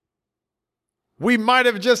We might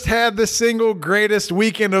have just had the single greatest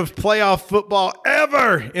weekend of playoff football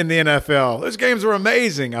ever in the NFL. Those games were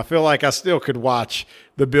amazing. I feel like I still could watch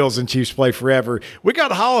the Bills and Chiefs play forever. We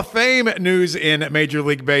got Hall of Fame news in Major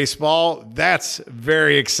League Baseball. That's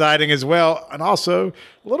very exciting as well. And also a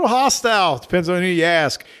little hostile. Depends on who you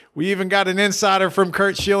ask. We even got an insider from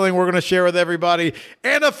Curt Schilling we're going to share with everybody.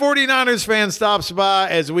 And a 49ers fan stops by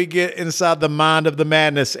as we get inside the mind of the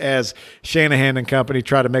madness as Shanahan and company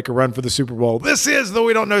try to make a run for the Super Bowl. This is the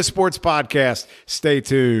We Don't Know Sports Podcast. Stay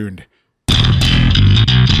tuned.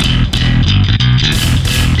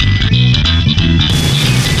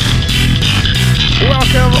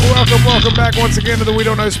 Welcome back once again to the We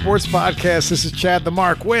Don't Know Sports Podcast. This is Chad the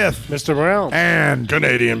Mark with Mr. Brown and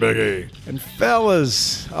Canadian Big E. And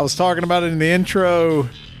fellas, I was talking about it in the intro.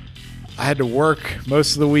 I had to work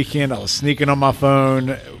most of the weekend. I was sneaking on my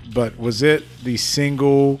phone, but was it the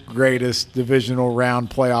single greatest divisional round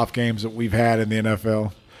playoff games that we've had in the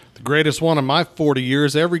NFL? The greatest one in my 40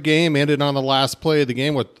 years. Every game ended on the last play of the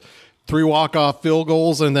game with 3 walk-off field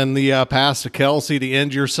goals and then the pass to Kelsey to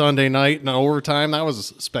end your Sunday night in overtime. That was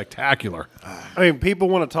spectacular. I mean, people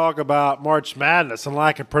want to talk about March Madness and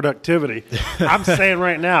lack of productivity. I'm saying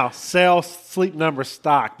right now, sell Sleep Number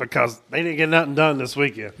stock because they didn't get nothing done this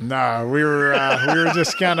weekend. No, we were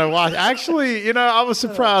just kind of watching. Actually, I was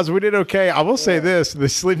surprised. We did okay. I will say this, the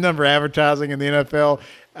Sleep Number advertising in the NFL,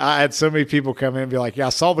 I had so many people come in and be like, yeah, I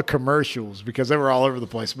saw the commercials because they were all over the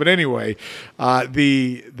place. But anyway,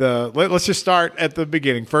 let's just start at the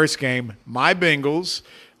beginning. First game, my Bengals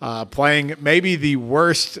playing maybe the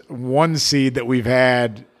worst 1 seed that we've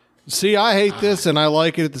had. See, I hate this and I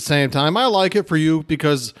like it at the same time. I like it for you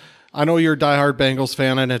because I know you're a diehard Bengals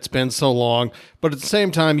fan and it's been so long, but at the same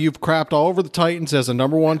time, you've crapped all over the Titans as a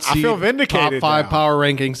number 1 seed. I feel vindicated. Top 5 now. power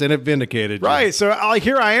rankings, and it vindicated you. Right. So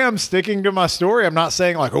here I am sticking to my story. I'm not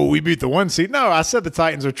saying like, oh, we beat the 1 seed. No, I said the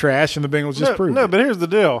Titans are trash and the Bengals just proved No, it. but here's the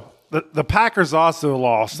deal. The Packers also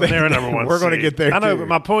lost, and they're number 1 We're going to seed. get there, I know, too. but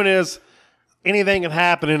my point is, anything can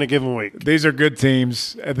happen in a given week. These are good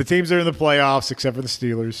teams. The teams that are in the playoffs, except for the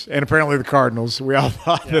Steelers and apparently the Cardinals. We all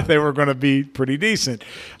thought that they were going to be pretty decent.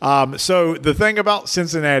 So the thing about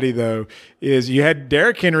Cincinnati, though, is you had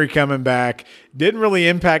Derrick Henry coming back. Didn't really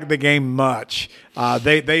impact the game much.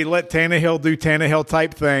 They let Tannehill do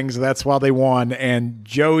Tannehill-type things. That's why they won. And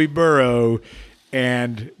Joey Burrow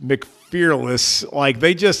and McFearless, like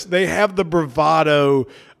they have the bravado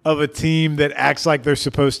of a team that acts like they're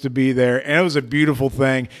supposed to be there. And it was a beautiful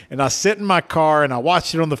thing. And I sit in my car and I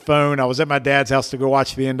watched it on the phone. I was at my dad's house to go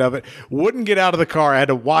watch the end of it. Wouldn't get out of the car. I had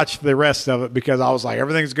to watch the rest of it because I was like,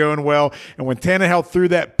 everything's going well. And when Tannehill threw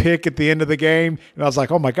that pick at the end of the game, and I was like,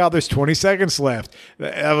 oh my God, there's 20 seconds left.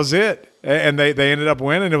 That was it. And they ended up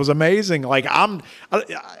winning. It was amazing. Like,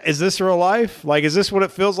 is this real life? Like, is this what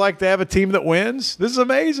it feels like to have a team that wins? This is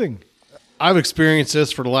amazing. I've experienced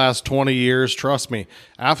this for the last 20 years. Trust me.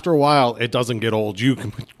 After a while, it doesn't get old. You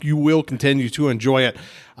will continue to enjoy it.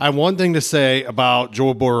 I have one thing to say about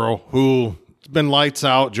Joe Burrow, who's been lights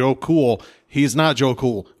out, Joe Cool. He's not Joe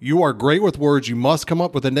Cool. You are great with words. You must come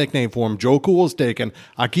up with a nickname for him. Joe Cool is taken.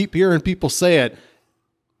 I keep hearing people say it.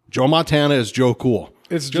 Joe Montana is Joe Cool.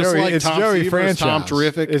 It's just Joey. like It's Tom Joey Seaver is franchise. Tom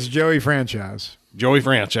Terrific. It's Joey franchise. Joey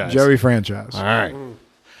franchise. Joey franchise. All right.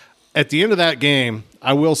 At the end of that game,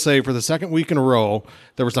 I will say for the second week in a row,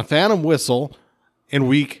 there was a phantom whistle in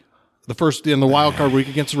the wild card week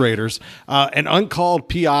against the Raiders, an uncalled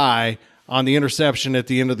PI on the interception at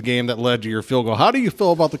the end of the game that led to your field goal. How do you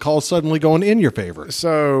feel about the call suddenly going in your favor?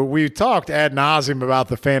 So we talked ad nauseum about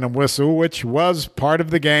the phantom whistle, which was part of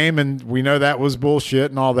the game, and we know that was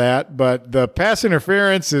bullshit and all that. But the pass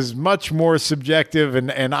interference is much more subjective,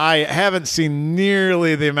 and I haven't seen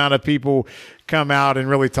nearly the amount of people come out and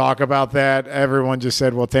really talk about that. Everyone just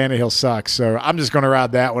said, well, Tannehill sucks. So I'm just going to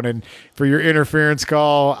ride that one. And for your interference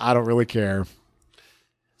call, I don't really care.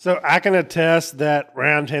 So I can attest that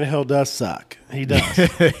Ryan Tannehill does suck. He does.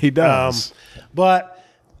 He does. But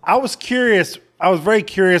I was curious. I was very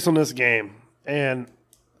curious on this game. And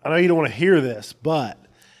I know you don't want to hear this, but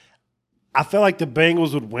I felt like the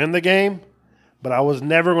Bengals would win the game. But I was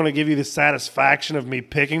never going to give you the satisfaction of me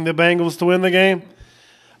picking the Bengals to win the game.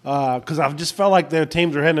 Because I just felt like their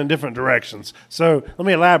teams are heading in different directions. So let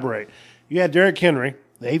me elaborate. You had Derrick Henry,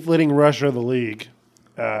 the 8th leading rusher of the league,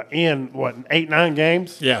 in 8-9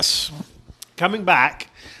 games? Yes. Coming back.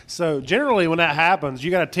 So generally when that happens, you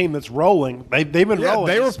got a team that's rolling. They've been rolling.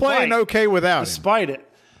 They were playing okay without him. Despite it.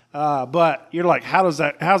 But you're like, how's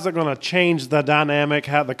that going to change the dynamic,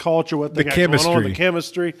 how the culture, what they got going on, the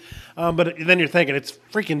chemistry? But then you're thinking, it's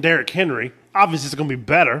freaking Derrick Henry. Obviously it's going to be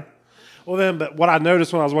better. Well, then, but what I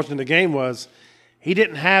noticed when I was watching the game was he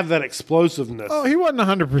didn't have that explosiveness. Oh, he wasn't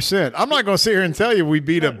 100%. I'm not going to sit here and tell you we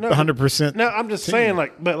beat a 100%. No, I'm just saying,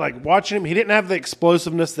 but watching him, he didn't have the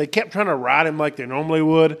explosiveness. They kept trying to ride him like they normally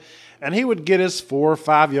would, and he would get his 4 or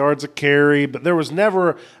 5 yards a carry, but there was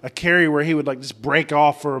never a carry where he would just break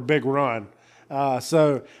off for a big run.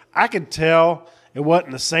 So I could tell it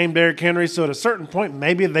wasn't the same Derrick Henry. So at a certain point,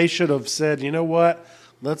 maybe they should have said, you know what,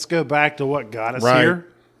 let's go back to what got us here.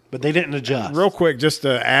 But they didn't adjust. Real quick, just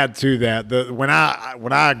to add to that, when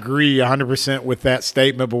I agree 100% with that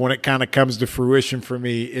statement, but when it kind of comes to fruition for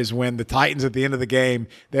me is when the Titans at the end of the game,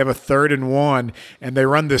 they have a 3rd and 1, and they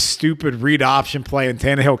run this stupid read option play, and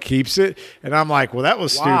Tannehill keeps it. And I'm like, well, that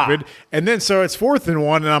was stupid. And then so it's 4th and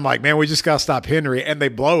 1, and I'm like, man, we just got to stop Henry, and they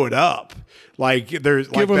blow it up. Like there's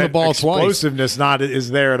give him the ball explosiveness twice.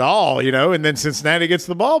 is there at all, and then Cincinnati gets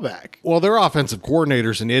the ball back. Well, their offensive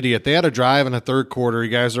coordinator's an idiot. They had a drive in the third quarter.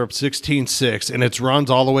 You guys are up 16-6, and it's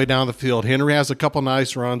runs all the way down the field. Henry has a couple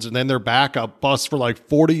nice runs, and then their backup busts for like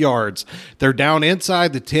 40 yards. They're down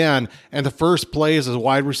inside the 10, and the first play is a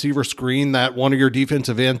wide receiver screen that one of your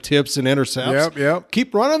defensive end tips and intercepts. Yep.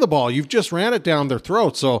 Keep running the ball. You've just ran it down their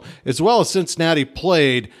throat. So as well as Cincinnati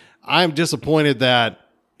played, I'm disappointed that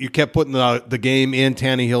you kept putting the game in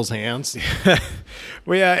Tannehill's hands.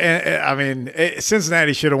 Well, yeah, I mean,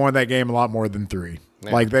 Cincinnati should have won that game a lot more than 3.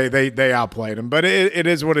 Yeah. Like they outplayed them, but it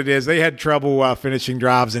is what it is. They had trouble finishing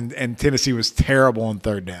drives, and Tennessee was terrible on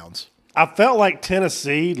 3rd downs. I felt like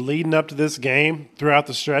Tennessee leading up to this game throughout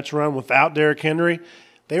the stretch run without Derrick Henry,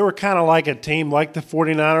 they were kind of like a team like the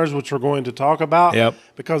 49ers, which we're going to talk about,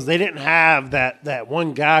 because they didn't have that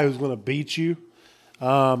one guy who's going to beat you.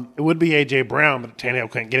 It would be A.J. Brown, but Tannehill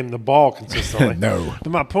couldn't get him the ball consistently. No. But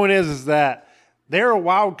my point is that they're a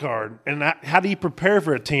wild card, and how do you prepare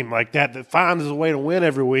for a team like that finds a way to win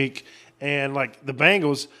every week? And like the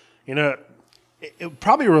Bengals, it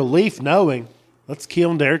probably relief knowing let's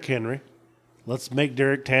kill Derrick Henry, let's make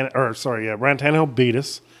Ryan Tannehill beat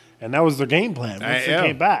us, and that was their game plan once they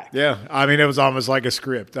came back. Yeah, I mean it was almost like a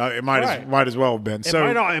script. It might as well have been.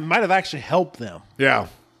 It might have actually helped them. Yeah.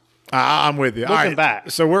 I'm with you. Looking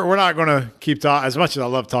back. So we're not going to keep talking. As much as I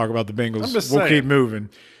love talking about the Bengals, we'll keep moving.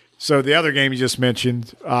 So the other game you just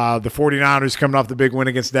mentioned, the 49ers coming off the big win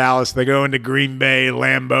against Dallas. They go into Green Bay,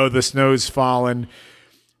 Lambeau, the snow's falling.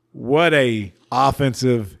 What a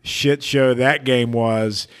offensive shit show that game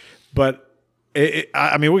was. But,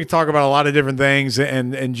 I mean, we can talk about a lot of different things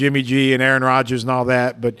and Jimmy G and Aaron Rodgers and all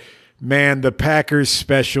that, but – man, the Packers'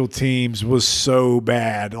 special teams was so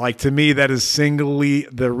bad. Like, to me, that is singly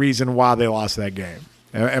the reason why they lost that game.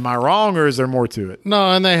 Am I wrong, or is there more to it? No,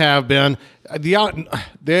 and they have been. They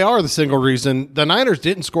are the single reason. The Niners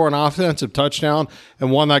didn't score an offensive touchdown and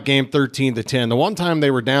won that game 13-10. The one time they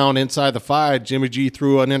were down inside the 5, Jimmy G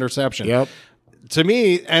threw an interception. Yep. To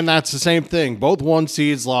me, and that's the same thing. Both 1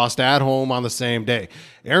 seeds lost at home on the same day.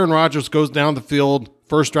 Aaron Rodgers goes down the field,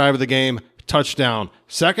 first drive of the game, touchdown.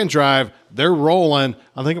 Second drive, they're rolling.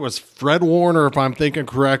 I think it was Fred Warner, if I'm thinking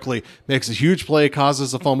correctly, makes a huge play,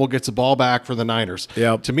 causes a fumble, gets the ball back for the Niners.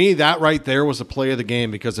 Yep. To me, that right there was a play of the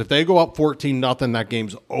game, because if they go up 14-0, that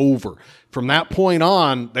game's over. From that point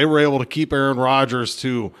on, they were able to keep Aaron Rodgers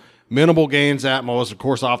to minimal gains at most, of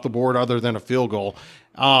course, off the board other than a field goal.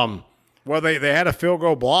 Well, they had a field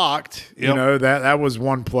goal blocked. Yep. That was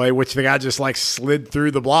one play, which the guy just slid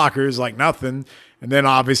through the blockers like nothing. And then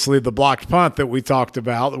obviously the blocked punt that we talked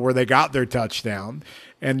about where they got their touchdown.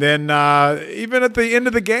 And then even at the end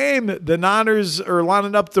of the game, the Niners are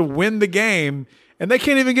lining up to win the game, and they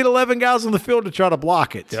can't even get 11 guys on the field to try to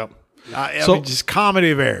block it. Yep. I mean, just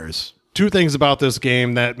comedy of errors. 2 things about this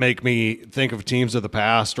game that make me think of teams of the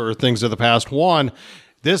past or things of the past. One,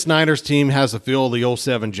 this Niners team has a feel of the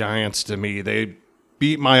 07 Giants to me. They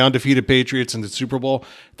beat my undefeated Patriots in the Super Bowl.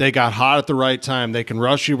 They got hot at the right time. They can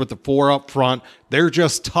rush you with the 4 up front. They're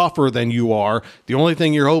just tougher than you are. The only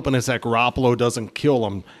thing you're hoping is that Garoppolo doesn't kill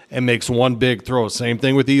them and makes one big throw. Same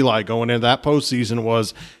thing with Eli going into that postseason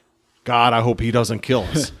was, God, I hope he doesn't kill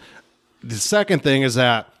us. The second thing is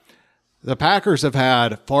that the Packers have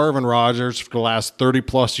had Favre and Rodgers for the last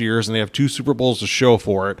 30-plus years, and they have 2 Super Bowls to show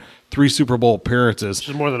for it, 3 Super Bowl appearances. Which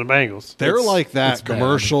is more than the Bengals. They're like that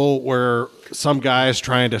commercial where some guy is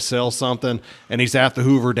trying to sell something, and he's at the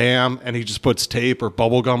Hoover Dam, and he just puts tape or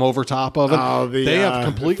bubble gum over top of it. They have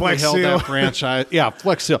completely held that franchise. Yeah,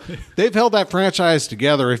 Flex Seal. They've held that franchise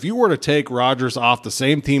together. If you were to take Rodgers off the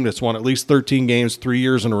same team that's won at least 13 games 3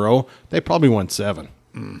 years in a row, they probably won 7.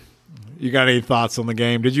 You got any thoughts on the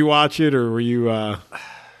game? Did you watch it, or were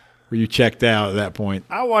you checked out at that point?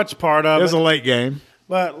 I watched part of it. It was a late game.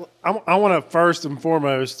 But I want to first and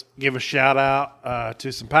foremost give a shout out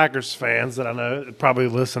to some Packers fans that I know are probably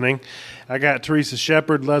listening. I got Teresa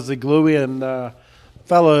Shepard, Leslie Gluey, and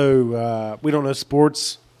fellow we don't know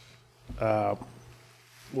sports. What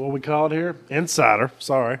we call it here? Insider.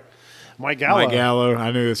 Sorry, Mike Gallo. Mike Gallo.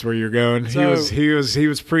 I knew that's where you're going. So- he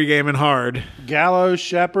was pre-gaming hard. Gallo,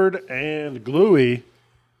 Shepard, and Gluey.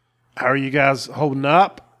 How are you guys holding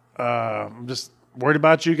up? I'm just worried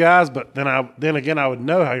about you guys, but then again, I would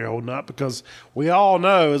know how you're holding up because we all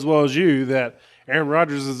know as well as you that Aaron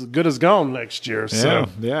Rodgers is as good as gone next year. So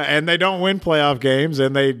Yeah, and they don't win playoff games,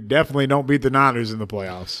 and they definitely don't beat the Niners in the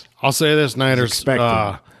playoffs. I'll say this, Niners,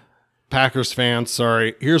 expected. Packers fans,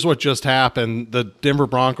 sorry. Here's what just happened. The Denver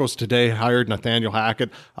Broncos today hired Nathaniel Hackett,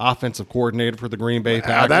 offensive coordinator for the Green Bay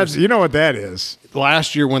Packers. That's you know what that is.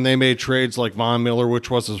 Last year when they made trades like Von Miller,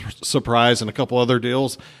 which was a surprise, and a couple other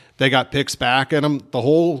deals, they got picks back at them. The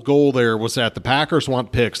whole goal there was that the Packers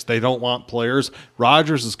want picks. They don't want players.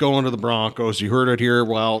 Rodgers is going to the Broncos. You heard it here,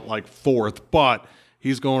 like fourth, but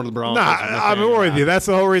he's going to the Broncos. I'm with you. That's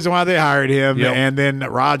the whole reason why they hired him. Yep. And then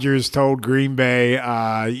Rodgers told Green Bay,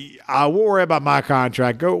 I won't worry about my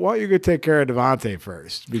contract. Why don't you go take care of Devontae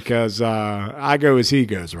first? Because I go as he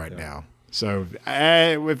goes right now. So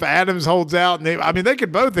if Adams holds out, they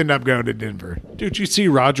could both end up going to Denver. Dude, you see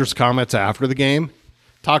Rodgers' comments after the game?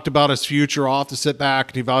 Talked about his future. I'll have to sit back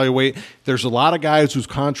and evaluate. There's a lot of guys whose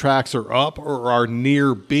contracts are up or are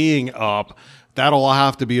near being up. That'll all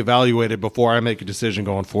have to be evaluated before I make a decision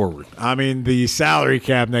going forward. The salary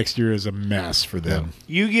cap next year is a mess for them.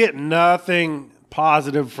 you get nothing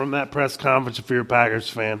positive from that press conference if you're a Packers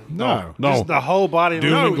fan. No. Just the whole body.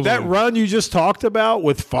 Doom and No, gloom. that run you just talked about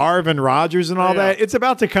with Favre and Rodgers and all Yeah. that, it's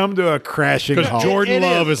about to come to a crashing Because halt. Jordan It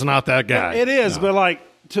Love is. is not that guy. It is, but like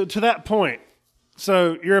to that point.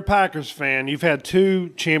 So you're a Packers fan. You've had 2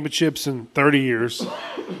 championships in 30 years.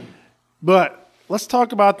 But let's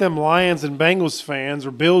talk about them Lions and Bengals fans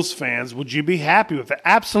or Bills fans. Would you be happy with it?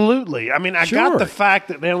 Absolutely. I Sure. got the fact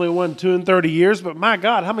that they only won 2 in 30 years, but my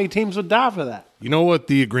God, how many teams would die for that? You know what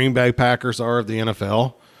the Green Bay Packers are of the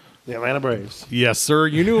NFL? The Atlanta Braves. Yes, sir.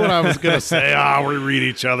 You knew what I was going to say. We read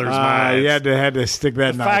each other's minds. You had to stick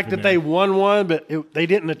that The knife fact in that there. they won one, but they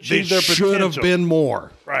didn't They achieve their potential. should have been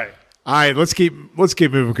more. Right. All right, let's keep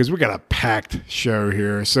moving because we got a packed show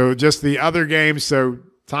here. So just the other games. So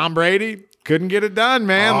Tom Brady couldn't get it done,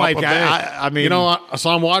 man. You know what? So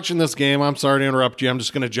I'm watching this game. I'm sorry to interrupt you. I'm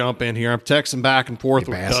just going to jump in here. I'm texting back and forth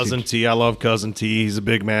with bastard. Cousin T. I love Cousin T. He's a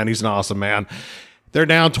big man. He's an awesome man. They're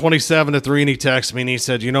down 27-3, and he texted me and he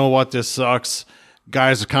said, "You know what? This sucks.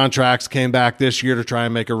 Guys' contracts came back this year to try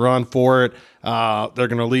and make a run for it. They're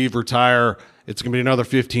going to leave, retire. It's going to be another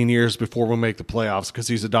 15 years before we make the playoffs," because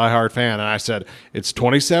he's a diehard fan. And I said, "It's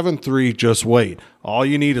 27-3. Just wait. All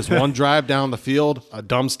you need is one drive down the field, a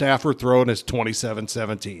dumb Stafford throw, and it's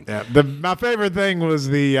 27-17. Yeah, my favorite thing was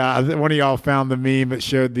the one of y'all found the meme that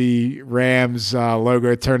showed the Rams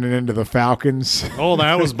logo turning into the Falcons, Oh,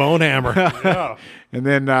 that was Bonehammer. Yeah. and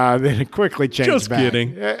then it quickly changed. Just back.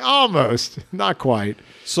 kidding. Yeah, almost, not quite.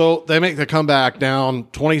 So they make the comeback down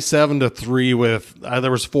 27-3 with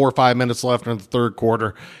there was 4 or 5 minutes left in the third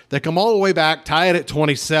quarter. They come all the way back, tie it at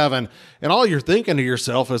 27, and all you're thinking to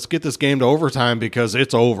yourself is get this game to overtime because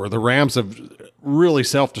it's over. The Rams have really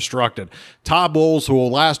self-destructed. Todd Bowles, who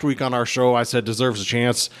last week on our show I said deserves a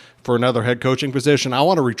chance for another head coaching position. I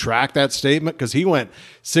want to retract that statement because he went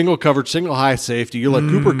single coverage, single high safety. You let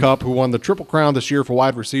Cooper Kupp, who won the Triple Crown this year for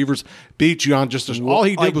wide receivers, beat you on all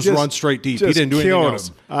he did was run straight deep. He Just didn't do anything killed else.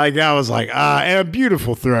 him. I was like, and a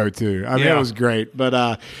beautiful throw too. Yeah. It was great. But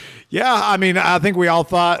I think we all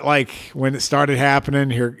thought like when it started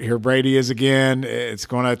happening, here Brady is again. It's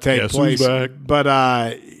going to take Guess who's place. back? But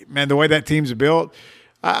man, the way that team's built,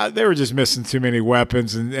 they were just missing too many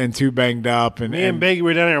weapons and too banged up. Me and Biggie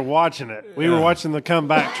were down there watching it. We were watching the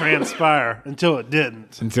comeback transpire until it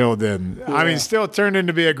didn't. until it didn't. Still turned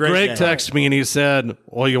into be a great Greg game. texted me and he said,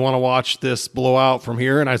 "Well, you want to watch this blowout from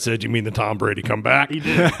here?" And I said, "You mean the Tom Brady comeback?" He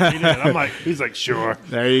did. I'm like, he's like, sure.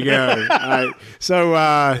 There you go. All right.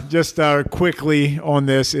 So just quickly on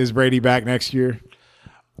this, is Brady back next year?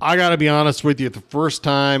 I got to be honest with you. The first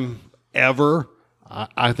time ever,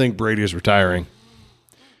 I think Brady is retiring.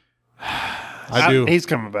 I do. He's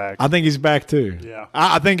coming back. I think he's back too. Yeah.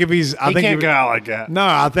 I think if he's, I he think can't go out like that. No,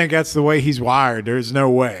 I think that's the way he's wired. There's no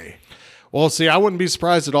way. Well, see, I wouldn't be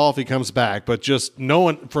surprised at all if he comes back, but just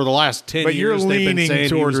knowing for the last 10 But you're years they've been leaning saying he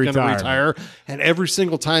toward was going to retirement. retire, and every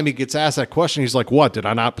single time he gets asked that question, he's like, what, did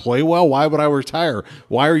I not play well? Why would I retire?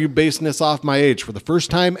 Why are you basing this off my age? For the first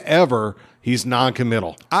time ever, he's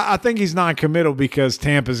non-committal. I think he's non-committal because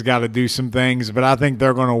Tampa's got to do some things, but I think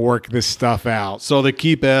they're going to work this stuff out. So they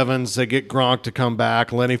keep Evans, they get Gronk to come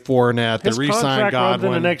back, Lenny Fournette, His they re-sign contract runs into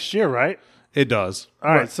Godwin. next year, right? It does.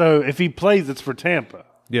 All right. So if he plays, it's for Tampa.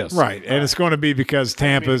 Yes. Right, and it's going to be because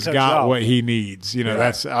Tampa's because got y'all- what he needs.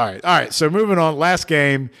 That's all right. All right, so moving on. Last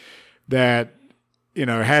game that,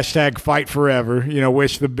 hashtag fight forever.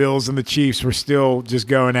 Wish the Bills and the Chiefs were still just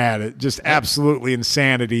going at it. Just absolutely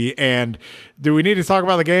insanity. And do we need to talk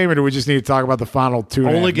about the game or do we just need to talk about the final two?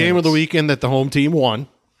 Only game of the weekend that the home team won.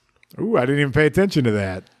 Ooh, I didn't even pay attention to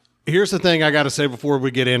that. Here's the thing I got to say before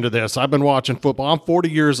we get into this. I've been watching football. I'm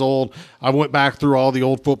 40 years old. I went back through all the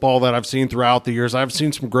old football that I've seen throughout the years. I've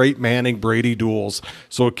seen some great Manning-Brady duels,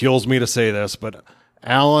 so it kills me to say this, but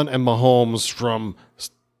Allen and Mahomes from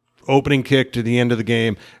opening kick to the end of the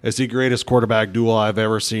game is the greatest quarterback duel I've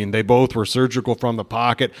ever seen. They both were surgical from the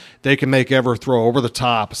pocket. They can make every throw over the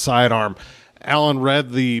top, sidearm. Allen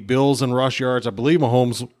led the Bills in rush yards. I believe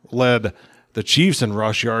Mahomes led the Chiefs in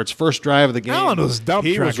rush yards. First drive of the game, Allen was dump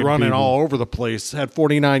he was trucking running people. all over the place. Had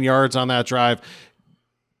 49 yards on that drive.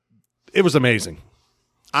 It was amazing.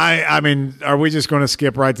 I mean, are we just going to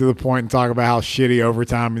skip right to the point and talk about how shitty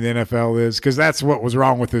overtime in the NFL is? Because that's what was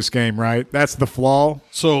wrong with this game, right? That's the flaw.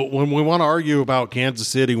 So when we want to argue about Kansas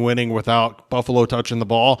City winning without Buffalo touching the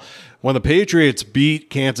ball, when the Patriots beat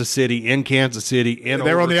Kansas City in Kansas City in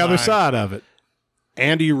They're on the other overtime, side of it.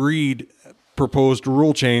 Andy Reid proposed a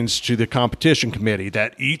rule change to the competition committee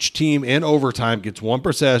that each team in overtime gets one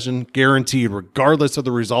possession guaranteed regardless of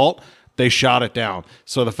the result. They shot it down.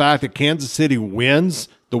 So the fact that Kansas City wins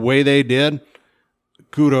the way they did,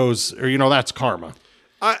 kudos, or that's karma.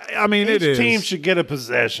 I mean, it is. Each team should get a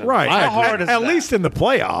possession. Right. How hard is At that? least in the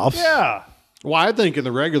playoffs. Yeah. Well, I think in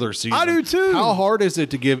the regular season, I do too. How hard is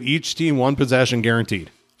it to give each team one possession guaranteed?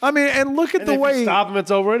 I mean, and look at And the if you way. stop them, it's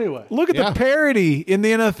over anyway. Look at Yeah. the parity in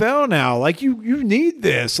the NFL now. Like you need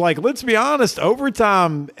this. Like, let's be honest,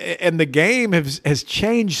 overtime and the game has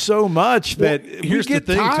changed so much that here's we get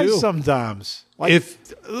the thing, ties too. sometimes. Like, If-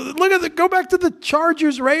 look at go back to the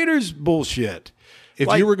Chargers Raiders bullshit. If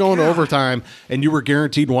Like, you were going to God. overtime and you were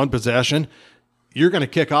guaranteed one possession, you're going to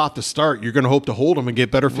kick off the start. You're going to hope to hold them and get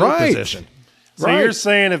better field Right. position. So Right. you're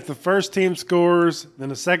saying if the first team scores, then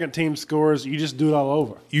the second team scores, you just do it all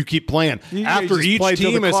over. You keep playing. You After just each play till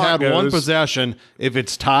team the has clock had one goes. possession, if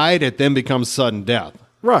it's tied, it then becomes sudden death.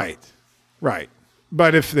 Right.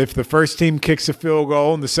 But if the first team kicks a field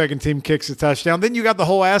goal and the second team kicks a touchdown, then you got the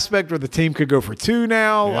whole aspect where the team could go for two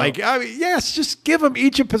now. Yeah. Like, I mean, yes, just give them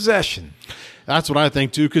each a possession. That's what I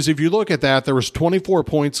think too. Because if you look at that, there was 24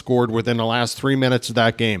 points scored within the last 3 minutes of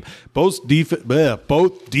that game. Both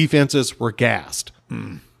defenses were gassed.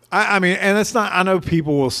 I mean, and it's not. I know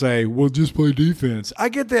people will say, "Well, just play defense." I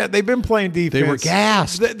get that. They've been playing defense. They were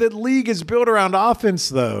gassed. The league is built around offense,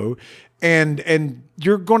 though, and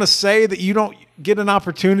you're going to say that you don't get an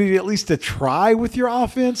opportunity at least to try with your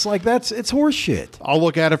offense. Like it's horseshit. I'll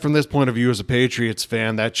look at it from this point of view as a Patriots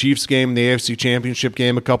fan. That Chiefs game, the AFC Championship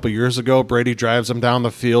game a couple years ago, Brady drives them down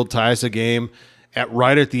the field, ties the game.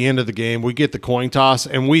 Right at the end of the game, we get the coin toss,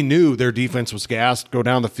 and we knew their defense was gassed. Go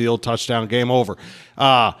down the field, touchdown, game over.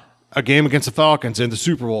 A game against the Falcons in the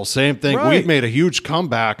Super Bowl, same thing. Right. We've made a huge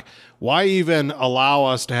comeback. Why even allow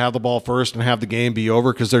us to have the ball first and have the game be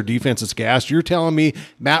over because their defense is gassed? You're telling me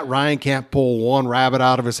Matt Ryan can't pull one rabbit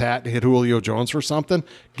out of his hat and hit Julio Jones for something?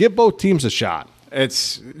 Give both teams a shot.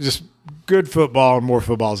 It's just good football, and more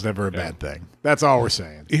football is never a bad thing. That's all we're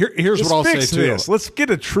saying. Here's Just what I'll say fix too. this. Let's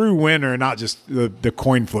get a true winner, not just the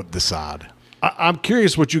coin flip decide. I'm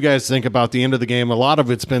curious what you guys think about the end of the game. A lot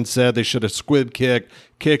of it's been said they should have squib kick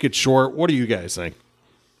it short. What do you guys think?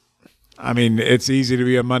 I mean, it's easy to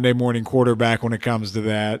be a Monday morning quarterback when it comes to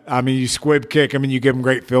that. I mean, you squib kick. I mean, you give them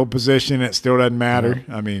great field position. It still doesn't matter.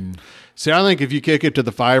 I mean, See, I think if you kick it to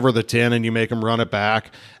the 5 or the 10 and you make them run it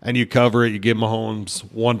back and you cover it, you give Mahomes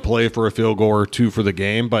one play for a field goal or two for the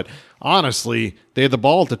game. But honestly, they had the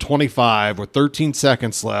ball at the 25 with 13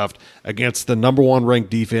 seconds left against the number one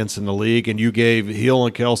ranked defense in the league, and you gave Hill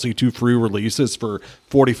and Kelsey 2 free releases for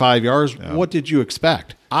 45 yards. Yeah. What did you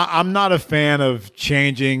expect? I'm not a fan of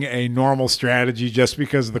changing a normal strategy just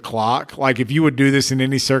because of the clock. Like, if you would do this in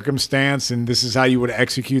any circumstance and this is how you would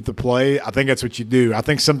execute the play, I think that's what you do. I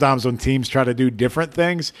think sometimes when teams try to do different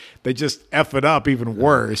things, they just F it up even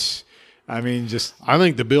worse. I mean, I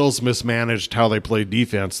think the Bills mismanaged how they played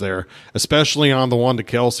defense there, especially on the one to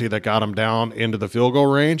Kelsey that got him down into the field goal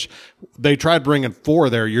range. They tried bringing 4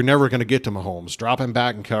 there. You're never going to get to Mahomes. Drop him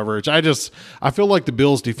back in coverage. I feel like the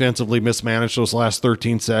Bills defensively mismanaged those last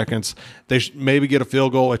 13 seconds. They maybe get a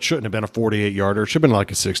field goal. It shouldn't have been a 48-yarder. It should have been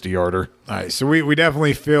like a 60-yarder. all right, so we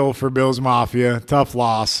definitely feel for Bills Mafia. Tough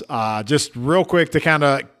loss. Just real quick to kind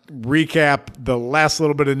of recap the last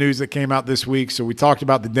little bit of news that came out this week. So we talked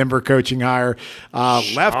about the Denver coaching hire.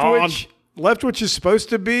 Leftwich is supposed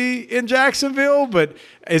to be in Jacksonville, but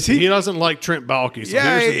is he? He doesn't like Trent Baalke. So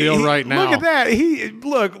here's the deal right now. Look at that.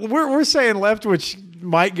 We're saying Leftwich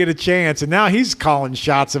might get a chance, and now he's calling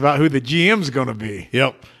shots about who the GM's going to be.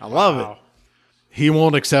 Yep. I love it. He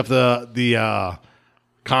won't accept the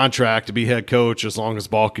contract to be head coach as long as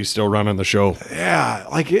Baalke's still running the show. Yeah,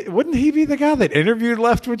 wouldn't he be the guy that interviewed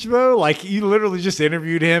Leftwich though? Like, you literally just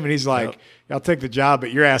interviewed him, and he's like, "I'll take the job,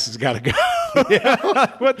 but your ass has got to go."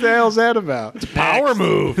 What the hell's that about? It's a Power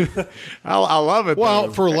move. I love it. Well,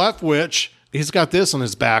 though. for Leftwich, he's got this in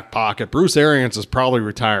his back pocket. Bruce Arians is probably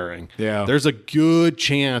retiring. Yeah. There's a good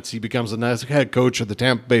chance he becomes the next head coach of the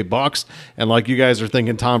Tampa Bay Bucks, and like you guys are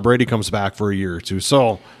thinking, Tom Brady comes back for a year or two.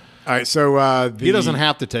 So. All right, so he doesn't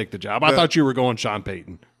have to take the job. I thought you were going Sean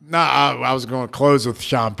Payton. No, I was going to close with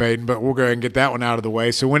Sean Payton, but we'll go ahead and get that one out of the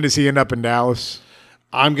way. So when does he end up in Dallas?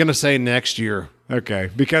 I'm going to say next year.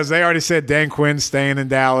 Okay, because they already said Dan Quinn's staying in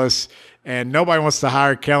Dallas, and nobody wants to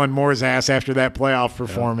hire Kellen Moore's ass after that playoff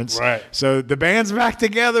performance. Yeah, right. So the band's back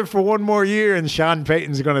together for one more year, and Sean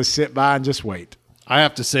Payton's going to sit by and just wait. I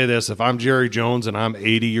have to say this. If I'm Jerry Jones and I'm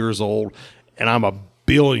 80 years old and I'm a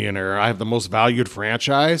billionaire, I have the most valued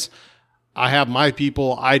franchise, I have my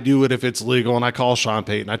people, I do it if it's legal, and I call Sean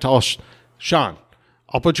Payton. I tell Sean,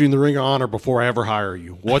 I'll put you in the Ring of Honor before I ever hire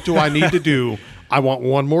you. What do I need to do? I want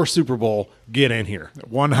one more Super Bowl. Get in here.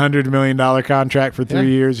 $100 million contract for 3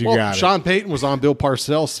 years. You got it. Sean Payton was on Bill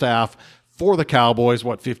Parcells' staff for the Cowboys,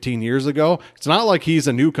 15 years ago? It's not like he's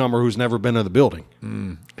a newcomer who's never been in the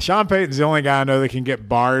building. Sean Payton's the only guy I know that can get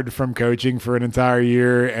barred from coaching for an entire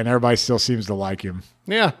year, and everybody still seems to like him.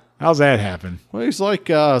 Yeah. How's that happen? Well, he's like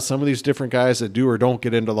some of these different guys that do or don't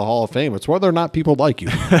get into the Hall of Fame. It's whether or not people like you.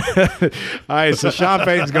 All right, so Sean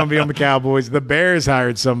Payton's going to be on the Cowboys. The Bears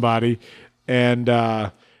hired somebody, and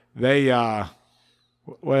they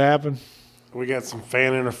what happened? We got some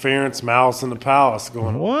fan interference, Malice in the Palace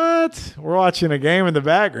going on. What? We're watching a game in the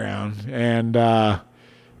background, and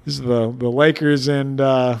this is the Lakers and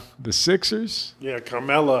the Sixers. Yeah,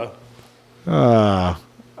 Carmella.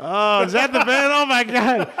 Oh, is that the band? Oh, my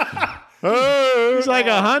God. Oh, it's like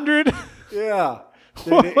 100. Yeah.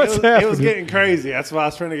 What's it happening? was getting crazy. That's why I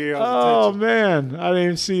was trying to get y'all's Oh, attention. man. I didn't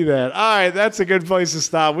even see that. All right, that's a good place to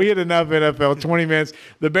stop. We hit enough NFL, 20 minutes.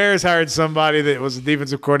 The Bears hired somebody that was a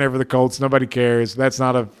defensive coordinator for the Colts. Nobody cares. That's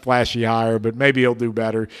not a flashy hire, but maybe he'll do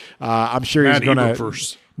better. I'm sure he's going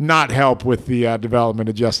to not help with the development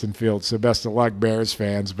of Justin Fields. So best of luck, Bears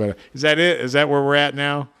fans. But is that it? Is that where we're at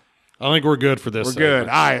now? I think we're good for this. We're good.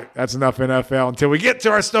 All right. That's enough NFL until we get to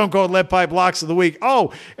our Stone Cold Lead Pipe Locks of the Week.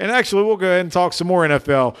 Oh, and actually, we'll go ahead and talk some more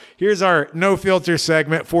NFL. Here's our No Filter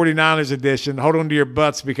segment, 49ers edition. Hold on to your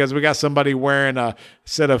butts because we got somebody wearing a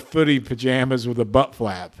set of footy pajamas with a butt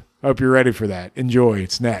flap. Hope you're ready for that. Enjoy.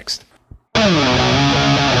 It's next.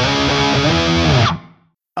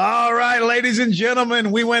 All right, ladies and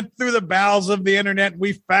gentlemen, we went through the bowels of the internet.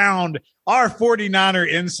 We found our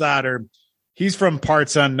 49er insider. He's from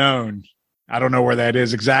parts unknown. I don't know where that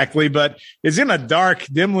is exactly, but is in a dark,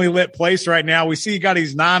 dimly lit place right now. We see he got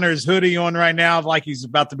his Niners hoodie on right now, like he's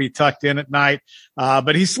about to be tucked in at night.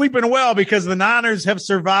 But he's sleeping well because the Niners have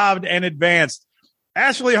survived and advanced.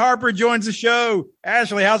 Ashley Harper joins the show.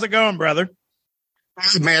 Ashley, how's it going, brother?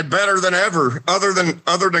 Man, better than ever, other than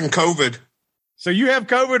COVID. So you have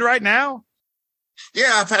COVID right now?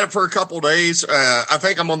 Yeah, I've had it for a couple of days. I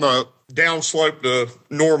think I'm on the downslope to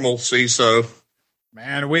normalcy. So,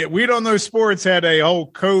 man, we don't know sports had a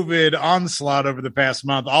whole COVID onslaught over the past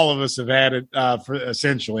month. All of us have had it for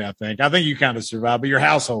essentially, I think you kind of survived, but your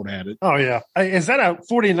household had it. Oh, yeah. Hey, is that a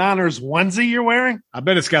 49ers onesie you're wearing? I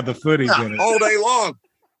bet it's got the footies in it. All day long.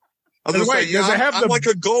 I was Wait, does it have I'm like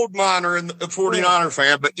a gold miner and a 49er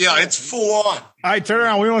fan, but yeah, it's full on. All right, turn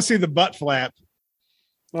around. We want to see the butt flap.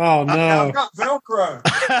 Oh, no. I've got Velcro.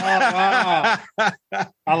 Oh, wow.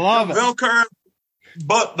 I love it. Velcro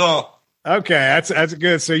butt dump. Okay, that's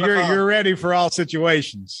good. So you're ready for all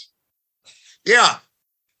situations. Yeah.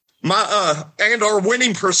 And our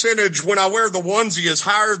winning percentage when I wear the onesie is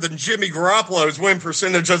higher than Jimmy Garoppolo's win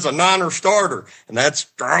percentage as a Niner starter, and that's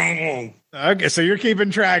strong. Okay, so you're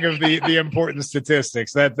keeping track of the important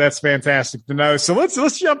statistics. That's fantastic to know. So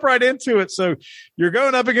let's jump right into it. So you're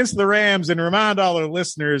going up against the Rams, and remind all our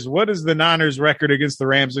listeners, what is the Niners' record against the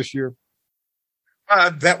Rams this year?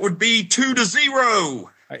 That would be 2-0.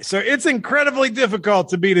 So it's incredibly difficult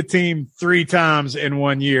to beat a team 3 times in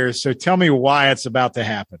 1 year. So tell me why it's about to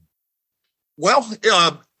happen. Well,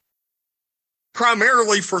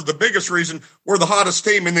 primarily for the biggest reason, we're the hottest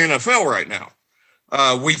team in the NFL right now.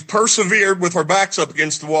 We've persevered with our backs up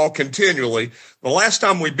against the wall continually. The last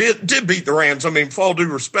time we did beat the Rams, I mean, with all due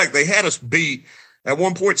respect, they had us beat at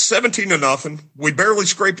one point 17-0. We barely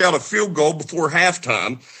scraped out a field goal before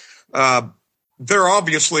halftime. They're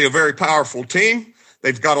obviously a very powerful team.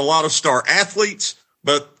 They've got a lot of star athletes,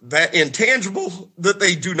 but that intangible that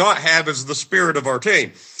they do not have is the spirit of our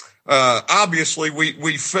team. Obviously,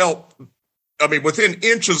 we felt, I mean, within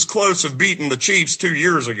inches close of beating the Chiefs 2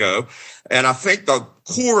 years ago. And I think the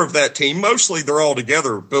core of that team, mostly they're all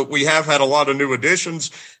together, but we have had a lot of new additions,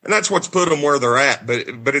 and that's what's put them where they're at.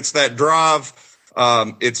 But it's that drive.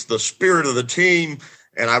 It's the spirit of the team.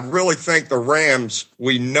 And I really think the Rams,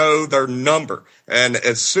 we know their number. And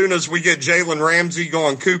as soon as we get Jalen Ramsey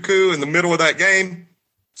going cuckoo in the middle of that game,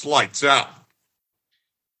 it's lights out.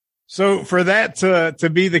 So for that to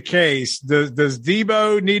be the case, does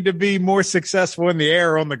Debo need to be more successful in the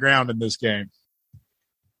air or on the ground in this game?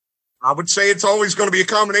 I would say it's always going to be a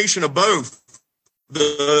combination of both.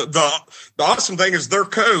 The awesome thing is their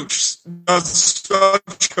coach does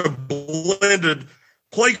such a blended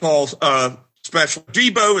play calls special.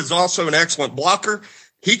 Debo is also an excellent blocker.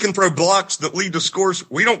 He can throw blocks that lead to scores.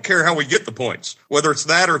 We don't care how we get the points, whether it's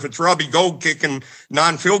that or if it's Robbie Gould kicking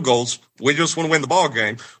 9 field goals. We just want to win the ball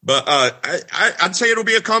game. But I'd say it'll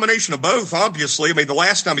be a combination of both, obviously. I mean, the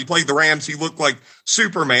last time he played the Rams, he looked like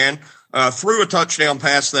Superman, threw a touchdown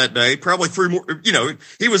pass that day, probably threw more. You know,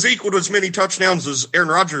 he was equal to as many touchdowns as Aaron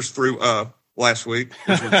Rodgers threw last week.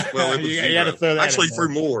 Which was, well, it was you had to throw that actually threw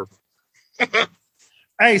more.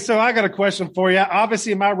 Hey, so I got a question for you.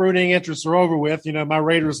 Obviously, my rooting interests are over with. You know, my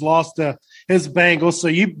Raiders lost to his Bengals, so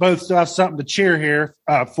you both still have something to cheer here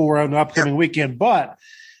for on the upcoming weekend. But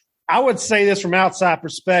I would say this from outside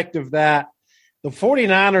perspective that the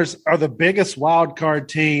 49ers are the biggest wild card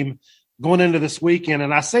team going into this weekend.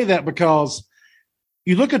 And I say that because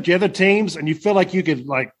you look at the other teams and you feel like you could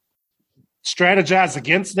like strategize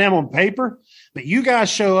against them on paper, but you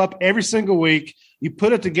guys show up every single week. You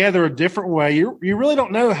put it together a different way. You really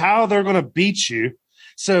don't know how they're going to beat you.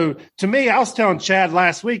 So to me, I was telling Chad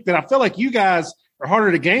last week that I feel like you guys are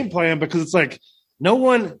harder to game plan because it's like no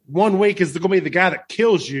one week is going to be the guy that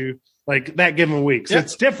kills you like that given week. So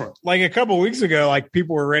it's different. Like a couple of weeks ago, like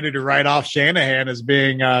people were ready to write off Shanahan as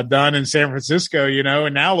being done in San Francisco, you know,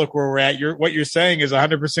 and now look where we're at. What you're saying is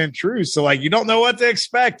 100% true. So like you don't know what to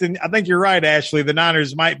expect. And I think you're right, Ashley. The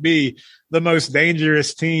Niners might be the most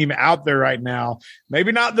dangerous team out there right now.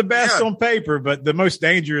 Maybe not the best on paper, but the most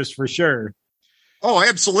dangerous for sure. Oh,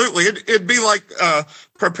 absolutely. It'd be like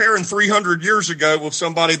preparing 300 years ago with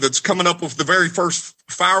somebody that's coming up with the very first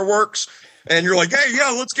fireworks. And you're like, hey,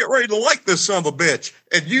 yeah, let's get ready to light this son of a bitch.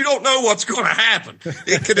 And you don't know what's going to happen.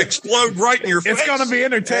 It could explode right in your face. It's going to be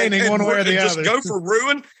entertaining one way or the other. Just go for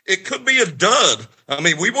ruin. It could be a dud. I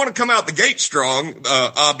mean, we want to come out the gate strong,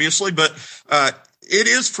 obviously, but it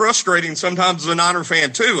is frustrating sometimes as a Niner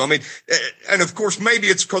fan, too. I mean, and of course, maybe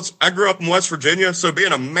it's because I grew up in West Virginia, so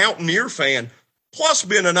being a Mountaineer fan, plus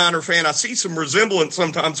being a Niner fan, I see some resemblance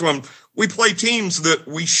sometimes when we play teams that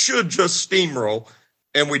we should just steamroll.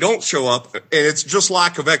 And we don't show up, and it's just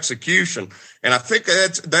lack of execution. And I think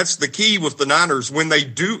that's the key with the Niners. When they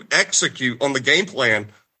do execute on the game plan,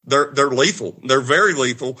 they're lethal. They're very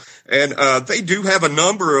lethal. And they do have a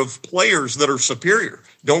number of players that are superior.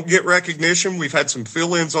 Don't get recognition. We've had some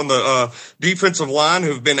fill-ins on the defensive line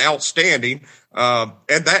who've been outstanding. And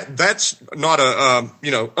that's not a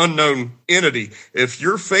unknown entity. If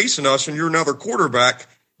you're facing us and you're another quarterback,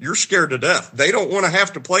 you're scared to death. They don't want to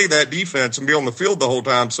have to play that defense and be on the field the whole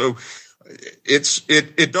time. So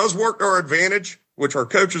it does work to our advantage, which our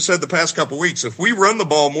coach has said the past couple of weeks. If we run the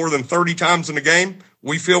ball more than 30 times in a game,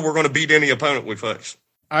 we feel we're going to beat any opponent we face.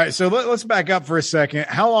 All right, so let's back up for a second.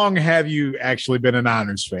 How long have you actually been a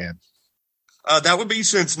Niners fan? That would be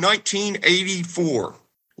since 1984.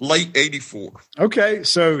 Late 84. Okay.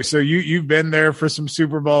 So you've been there for some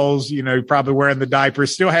Super Bowls, you know, probably wearing the diaper,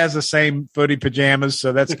 still has the same footy pajamas.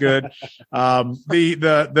 So that's good.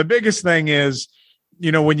 The biggest thing is,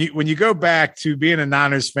 you know, when you go back to being a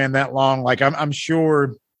Niners fan that long, like I'm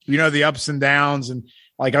sure, you know, the ups and downs and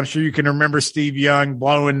Like, I'm sure you can remember Steve Young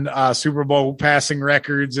blowing Super Bowl passing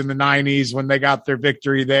records in the 90s when they got their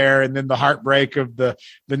victory there, and then the heartbreak of the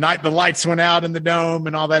night the lights went out in the dome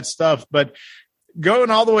and all that stuff. But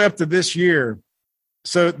going all the way up to this year,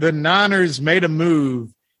 so the Niners made a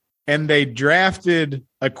move and they drafted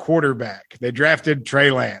a quarterback. They drafted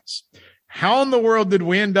Trey Lance. How in the world did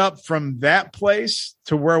we end up from that place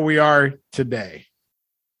to where we are today?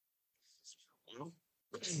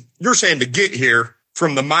 You're saying to get here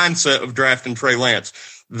from the mindset of drafting Trey Lance.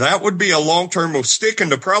 That would be a long-term of sticking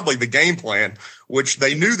to probably the game plan, which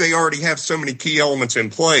they knew they already have so many key elements in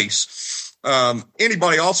place.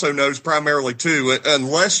 Anybody also knows primarily too,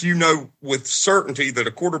 unless you know with certainty that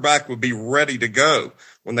a quarterback would be ready to go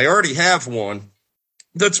when they already have one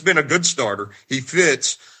that's been a good starter. He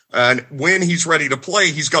fits. And when he's ready to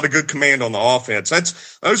play, he's got a good command on the offense.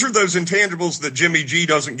 Those are those intangibles that Jimmy G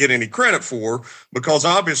doesn't get any credit for, because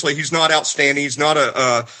obviously he's not outstanding. He's not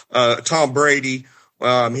a Tom Brady.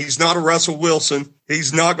 He's not a Russell Wilson.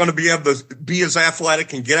 He's not going to be able to be as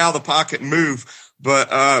athletic and get out of the pocket and move.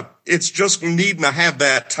 But it's just needing to have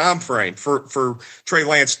that time frame for Trey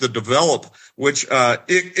Lance to develop, which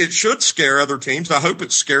it should scare other teams. I hope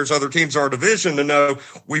it scares other teams in our division to know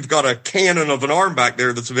we've got a cannon of an arm back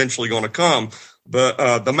there that's eventually going to come.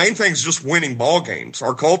 But the main thing is just winning ball games.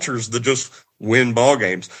 Our culture is to just win ball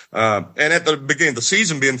games. And at the beginning of the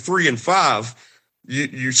season, being 3-5,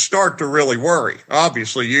 you start to really worry.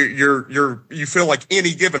 Obviously, you feel like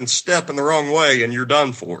any given step in the wrong way and you're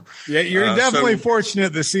done for. Yeah, you're definitely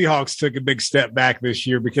fortunate the Seahawks took a big step back this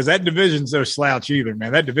year, because that division's no slouch either,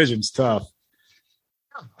 man. That division's tough.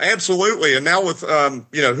 Absolutely. And now with,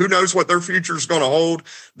 who knows what their future is going to hold.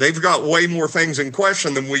 They've got way more things in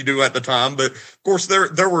question than we do at the time. But of course,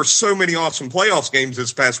 there were so many awesome playoffs games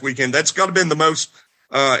this past weekend. That's got to have been the most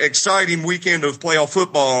exciting weekend of playoff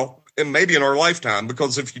football and maybe in our lifetime,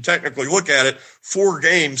 because if you technically look at it, 4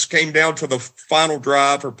 games came down to the final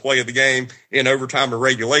drive or play of the game in overtime or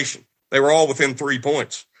regulation. They were all within 3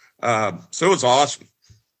 points. So it was awesome.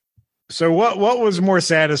 So what was more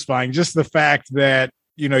satisfying? Just the fact that,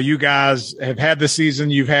 you guys have had the season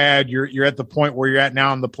you've had, you're at the point where you're at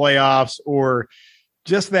now in the playoffs, or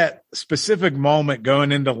just that specific moment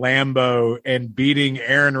going into Lambeau and beating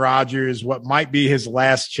Aaron Rodgers, what might be his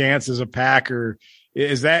last chance as a Packer?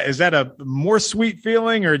 Is that a more sweet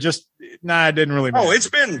feeling, or just, it didn't really matter? Oh, it's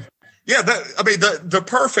been, the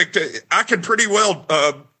perfect, I could pretty well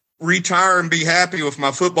retire and be happy with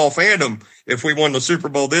my football fandom if we won the Super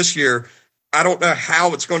Bowl this year. I don't know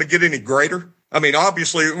how it's going to get any greater. I mean,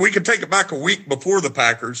 obviously we could take it back a week before the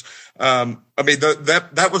Packers.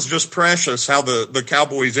 That was just precious how the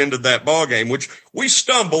Cowboys ended that ball game, which we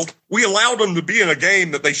stumbled. We allowed them to be in a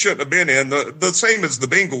game that they shouldn't have been in. The same as the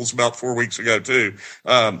Bengals about 4 weeks ago too,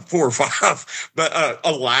 4 or 5, but,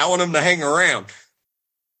 allowing them to hang around.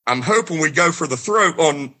 I'm hoping we go for the throat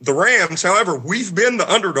on the Rams. However, we've been the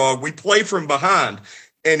underdog. We play from behind.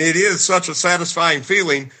 And it is such a satisfying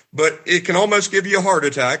feeling, but it can almost give you a heart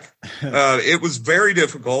attack. It was very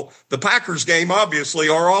difficult. The Packers game, obviously,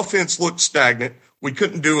 our offense looked stagnant. We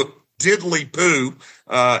couldn't do it diddly poo,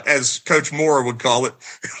 as Coach Moore would call it.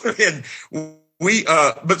 And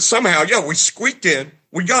but somehow, we squeaked in.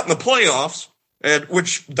 We got in the playoffs, and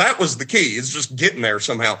which that was the key, is just getting there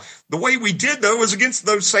somehow. The way we did, though, was against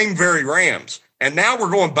those same very Rams. And now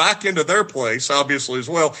we're going back into their place, obviously, as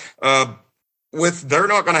well. They're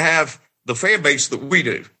not going to have the fan base that we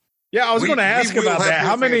do. Yeah, I was going to ask about that.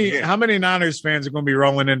 How many Niners fans are going to be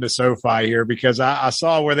rolling into SoFi here? Because I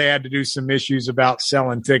saw where they had to do some issues about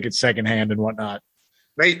selling tickets secondhand and whatnot.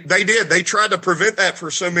 They did. They tried to prevent that for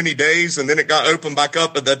so many days, and then it got opened back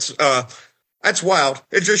up. But that's wild.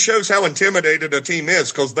 It just shows how intimidated a team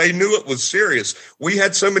is, because they knew it was serious. We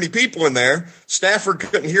had so many people in there. Stafford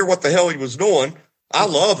couldn't hear what the hell he was doing. I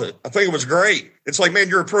love it. I think it was great. It's like, man,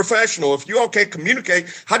 you're a professional. If you all can't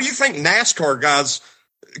communicate, how do you think NASCAR guys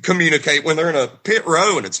communicate when they're in a pit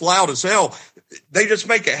row and it's loud as hell? They just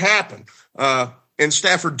make it happen. And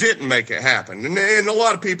Stafford didn't make it happen. And a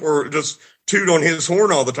lot of people are just toot on his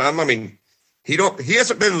horn all the time. I mean, he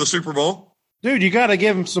hasn't been in the Super Bowl. Dude, you got to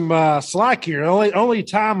give him some slack here. One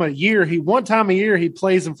time a year he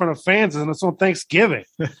plays in front of fans, and it's on Thanksgiving.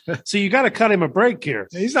 So you got to cut him a break here.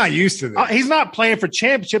 He's not used to this. He's not playing for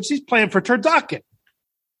championships. He's playing for turducken.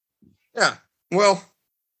 Yeah. Well,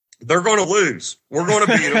 they're going to lose. We're going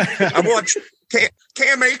to beat them. I watched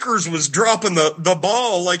Cam Akers was dropping the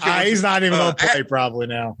ball like he's not even going to play probably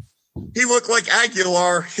now. He looked like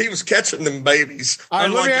Aguilar. He was catching them babies. All right,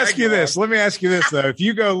 let me ask you this. Though. If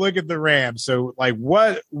you go look at the Rams, so like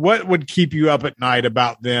what would keep you up at night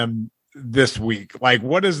about them this week? Like,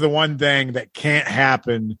 what is the one thing that can't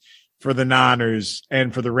happen for the Niners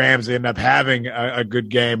and for the Rams to end up having a good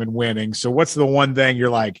game and winning? So what's the one thing you're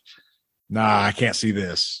like, nah, I can't see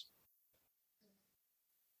this?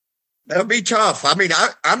 That'd be tough. I mean,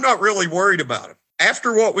 I'm not really worried about it.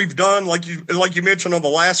 After what we've done, like you mentioned on the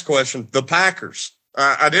last question, the Packers.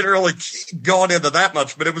 I didn't really go into that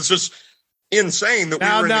much, but it was just insane that we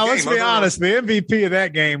were in the game. Now, let's be honest. The MVP of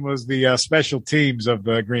that game was the special teams of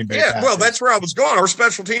the Green Bay Packers. Well, that's where I was going. Our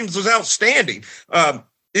special teams was outstanding.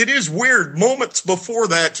 It is weird. Moments before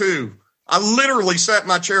that, too, I literally sat in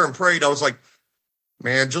my chair and prayed. I was like,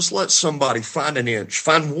 man, just let somebody find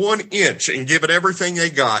 1 inch and give it everything they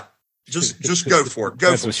got. Just go for it.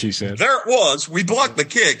 That's what she said. There it was. We blocked the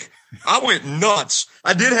kick. I went nuts.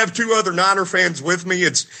 I did have 2 other Niner fans with me.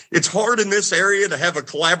 It's hard in this area to have a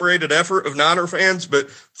collaborated effort of Niner fans, but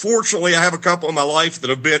fortunately I have a couple in my life that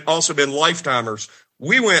have also been lifetimers.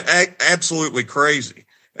 We went absolutely crazy.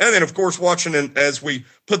 And then, of course, watching as we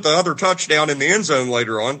put the other touchdown in the end zone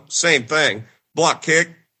later on, same thing. Block kick,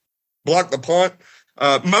 block the punt.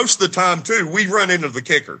 Most of the time, too, we run into the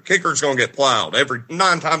kicker. Kicker's going to get plowed.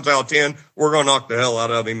 9 times out of 10, we're going to knock the hell out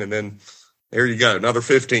of him, and then there you go, another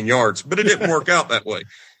 15 yards. But it didn't work out that way.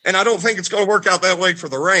 And I don't think it's going to work out that way for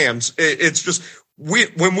the Rams. It's just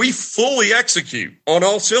when we fully execute on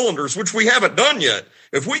all cylinders, which we haven't done yet,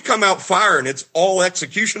 if we come out firing, it's all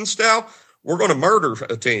execution style, we're going to murder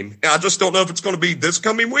a team. And I just don't know if it's going to be this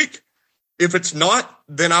coming week. If it's not,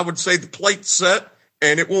 then I would say the plate's set.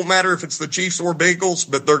 And it won't matter if it's the Chiefs or Bengals,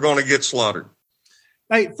 but they're going to get slaughtered.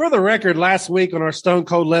 Hey, for the record, last week on our Stone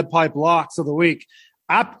Cold Lead Pipe Locks of the Week,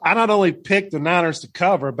 I not only picked the Niners to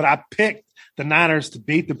cover, but I picked the Niners to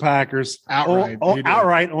beat the Packers outright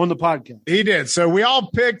on the podcast. He did. So we all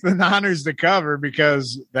picked the Niners to cover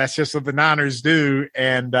because that's just what the Niners do.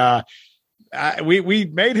 And we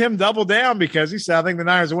made him double down because he said, I think the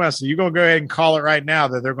Niners will win. So you're going to go ahead and call it right now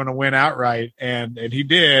that they're going to win outright. And he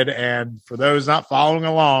did. And for those not following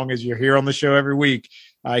along, as you're here on the show every week,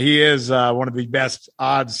 he is one of the best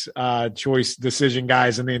odds choice decision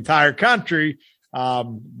guys in the entire country.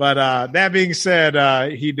 But that being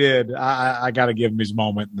said, he did. I got to give him his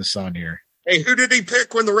moment in the sun here. Hey, who did he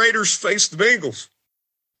pick when the Raiders faced the Bengals?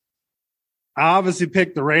 I obviously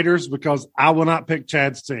picked the Raiders because I will not pick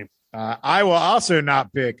Chad's team. I will also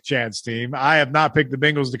not pick Chad's team. I have not picked the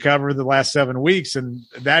Bengals to cover the last 7 weeks, and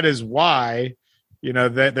that is why,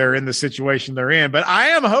 that they're in the situation they're in. But I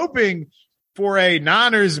am hoping for a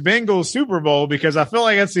Niners-Bengals Super Bowl because I feel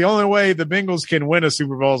like that's the only way the Bengals can win a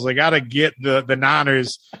Super Bowl is they got to get the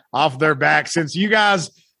Niners off their back. Since you guys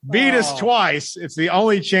beat us twice, it's the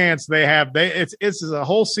only chance they have. It's a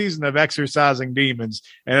whole season of exercising demons,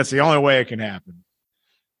 and it's the only way it can happen.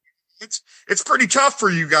 It's pretty tough for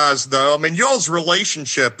you guys, though. I mean, y'all's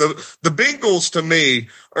relationship, the Bengals to me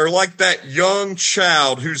are like that young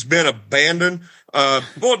child who's been abandoned.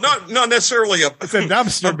 Well, not necessarily it's a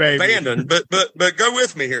dumpster baby abandoned, but go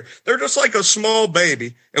with me here. They're just like a small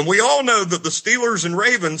baby, and we all know that the Steelers and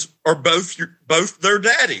Ravens are both their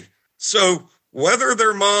daddy. So whether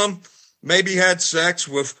their mom maybe had sex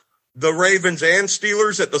with the Ravens and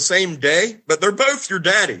Steelers at the same day, but they're both your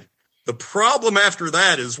daddy. The problem after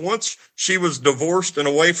that is once she was divorced and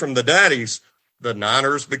away from the daddies, the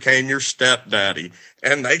Niners became your stepdaddy,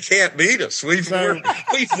 and they can't beat us. We've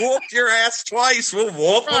whooped your ass twice. We'll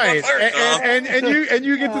whoop them third time. And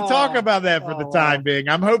you get to talk about that for the time being.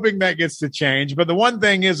 I'm hoping that gets to change. But the one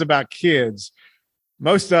thing is about kids,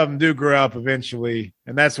 most of them do grow up eventually,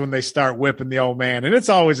 and that's when they start whipping the old man. And it's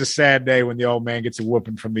always a sad day when the old man gets a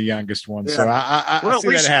whooping from the youngest one. Yeah. So I see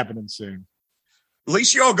that happening soon. At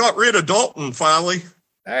least y'all got rid of Dalton finally.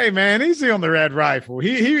 Hey, man, easy on the Red Rifle.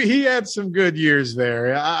 He had some good years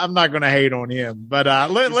there. I'm not going to hate on him, but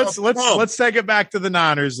let's take it back to the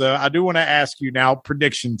Niners. I do want to ask you now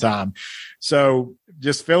prediction time. So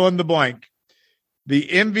just fill in the blank. The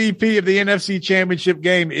MVP of the NFC Championship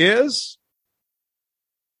game is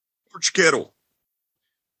George Kittle.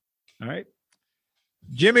 All right.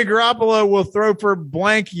 Jimmy Garoppolo will throw for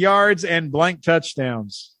blank yards and blank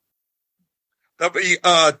touchdowns. That'll be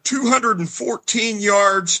 214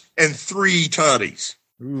 yards and 3 tutties.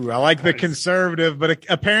 Ooh, I like the conservative, but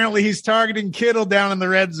apparently he's targeting Kittle down in the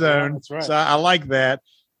red zone. Yeah, that's right. So I like that.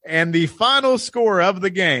 And the final score of the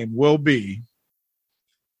game will be?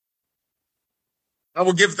 I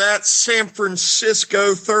will give that San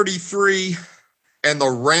Francisco 33 and the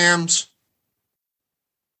Rams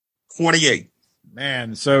 28.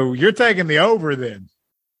 Man, so you're taking the over then.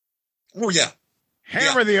 Oh, yeah.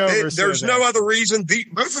 Hammer the over. There's no other reason.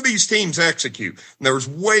 Both of these teams execute. And there's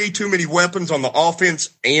way too many weapons on the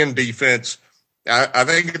offense and defense. I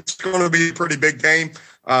think it's going to be a pretty big game.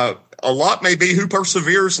 A lot may be who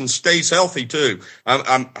perseveres and stays healthy too.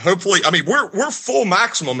 I'm hopefully. I mean, we're full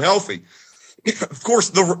maximum healthy. Of course,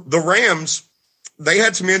 the Rams, they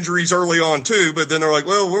had some injuries early on too, but then they're like,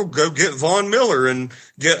 well, we'll go get Von Miller and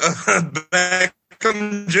get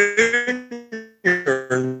Beckham Jr.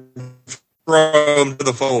 From to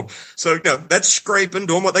the fold. So, that's scraping,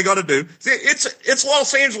 doing what they got to do. It's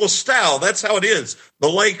Los Angeles style. That's how it is. The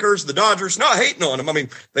Lakers, the Dodgers, not hating on them. I mean,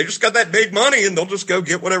 they just got that big money and they'll just go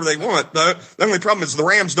get whatever they want. The only problem is the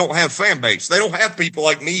Rams don't have fan base. They don't have people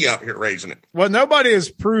like me out here raising it. Well, nobody has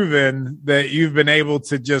proven that you've been able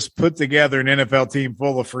to just put together an NFL team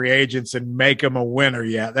full of free agents and make them a winner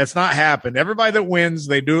yet. That's not happened. Everybody that wins,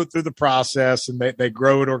 they do it through the process and they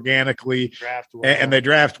grow it organically and they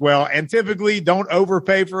draft well and typically don't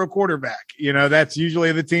overpay for a quarterback. That's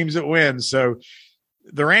usually the teams that win. So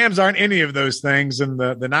the Rams aren't any of those things, and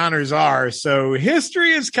the Niners are. So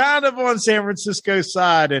history is kind of on San Francisco's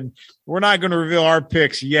side, and we're not going to reveal our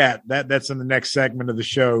picks yet. That's in the next segment of the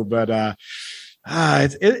show. But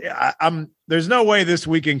there's no way this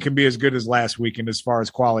weekend can be as good as last weekend as far as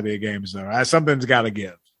quality of games, though. Something's got to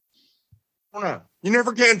give. You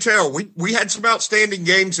never can tell. We had some outstanding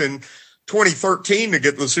games in 2013 to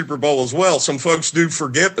get to the Super Bowl as well. Some folks do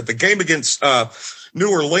forget, but the game against New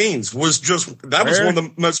Orleans was one of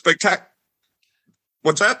the most spectacular.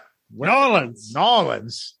 What's that? New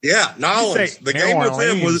Orleans. Yeah, New Orleans. The game with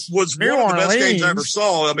them was one of the best games I ever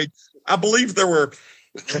saw. I mean, I believe there were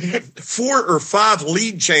 4 or 5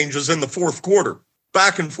 lead changes in the fourth quarter,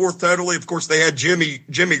 back and forth totally. Of course, they had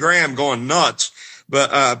Jimmy Graham going nuts.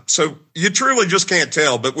 But so you truly just can't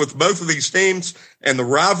tell. But with both of these teams and the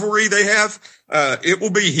rivalry they have, it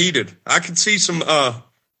will be heated. I can see some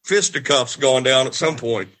fisticuffs going down at some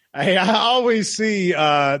point. Hey, I always see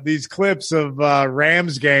these clips of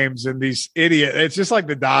Rams games and these idiots. It's just like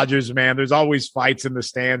the Dodgers, man. There's always fights in the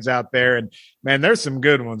stands out there. And, man, there's some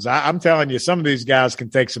good ones. I'm telling you, some of these guys can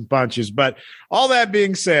take some punches. But all that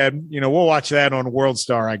being said, we'll watch that on World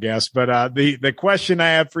Star, I guess. But the question I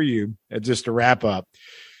have for you, just to wrap up,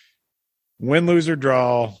 win, lose, or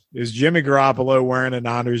draw, is Jimmy Garoppolo wearing a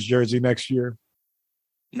Niners jersey next year?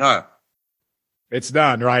 No. It's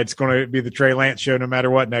done, right? It's going to be the Trey Lance show no matter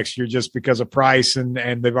what next year, just because of price and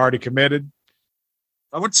they've already committed.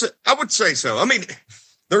 I would say so. I mean,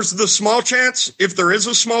 there's the small chance, if there is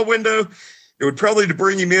a small window, it would probably to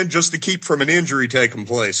bring him in just to keep from an injury taking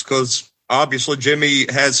place, because obviously Jimmy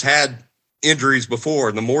has had injuries before.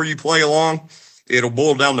 And the more you play along, it'll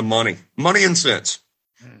boil down to money and cents.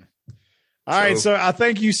 All right, so I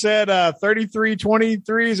think you said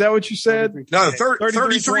 33-23. Is that what you said? No,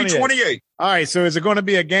 33-28. All right, so is it going to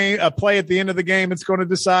be a play at the end of the game that's going to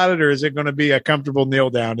decide it, or is it going to be a comfortable kneel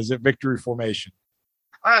down? Is it victory formation?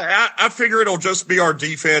 I figure it'll just be our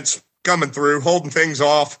defense coming through, holding things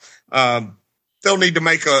off. They'll need to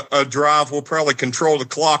make a drive. We'll probably control the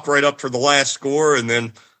clock right up for the last score and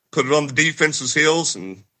then put it on the defense's heels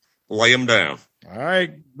and lay them down. All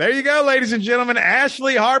right. There you go, ladies and gentlemen.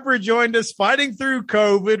 Ashley Harper joined us fighting through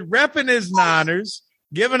COVID, repping his Niners,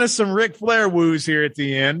 giving us some Ric Flair woos here at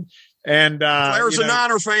the end. And Flair's a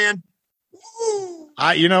Niner fan.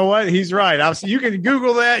 You know what? He's right. You can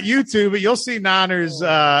Google that, YouTube it. You'll see Niners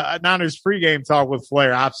pregame talk with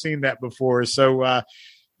Flair. I've seen that before. So,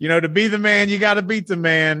 to be the man, you got to beat the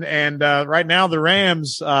man. And right now, the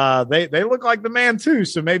Rams, they look like the man too.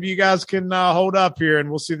 So maybe you guys can hold up here, and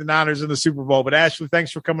we'll see the Niners in the Super Bowl. But Ashley,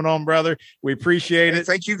 thanks for coming on, brother. We appreciate it.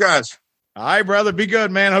 Thank you, guys. All right, brother. Be good,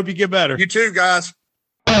 man. Hope you get better. You too, guys.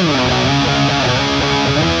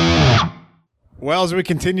 Well, as we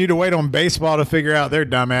continue to wait on baseball to figure out their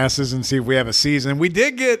dumbasses and see if we have a season, we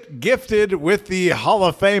did get gifted with the Hall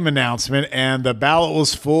of Fame announcement, and the ballot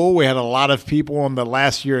was full. We had a lot of people on the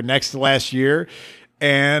last year, next to last year,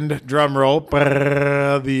 and drum roll,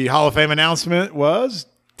 the Hall of Fame announcement was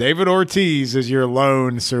David Ortiz is your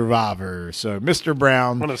lone survivor. So, Mr.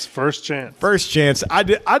 Brown, on his first chance.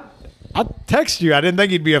 I text you. I didn't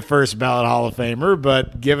think he'd be a first ballot Hall of Famer,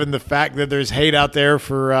 but given the fact that there's hate out there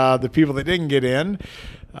for the people that didn't get in,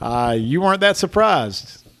 you weren't that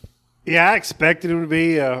surprised. Yeah, I expected him to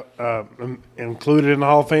be included in the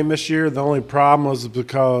Hall of Fame this year. The only problem was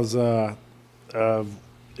because of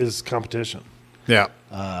his competition. Yeah.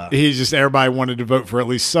 Everybody wanted to vote for at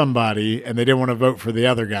least somebody, and they didn't want to vote for the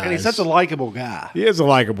other guys. And he's such a likable guy. He is a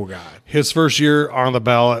likable guy. His first year on the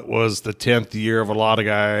ballot was the 10th year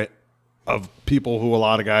of people who a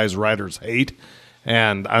lot of guys, writers hate.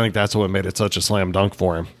 And I think that's what made it such a slam dunk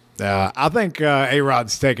for him. I think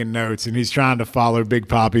A-Rod's taking notes, and he's trying to follow Big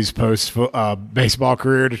Poppy's post-baseball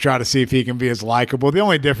career to try to see if he can be as likable. The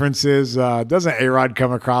only difference is doesn't A-Rod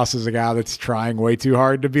come across as a guy that's trying way too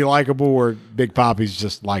hard to be likable, or Big Poppy's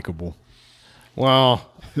just likable? Well,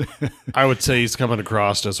 I would say he's coming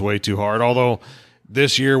across as way too hard, although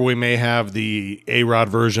this year we may have the A-Rod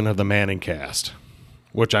version of the Manning cast,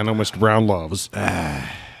 which I know Mr. Brown loves.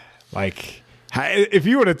 If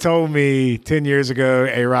you would have told me 10 years ago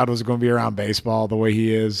A-Rod was going to be around baseball the way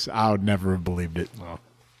he is, I would never have believed it.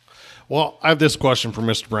 Well, I have this question for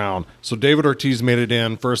Mr. Brown. So David Ortiz made it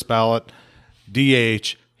in, first ballot,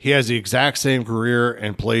 DH. He has the exact same career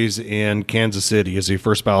and plays in Kansas City. Is he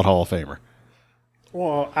first ballot Hall of Famer?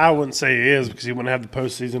 Well, I wouldn't say he is because he wouldn't have the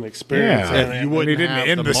postseason experience. Yeah, you wouldn't he didn't have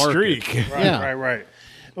end the market. streak. Right.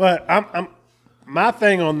 But my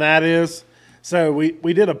thing on that is, so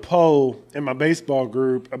we did a poll in my baseball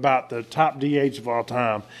group about the top DH of all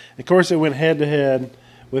time. Of course, it went head to head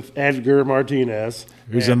with Edgar Martinez,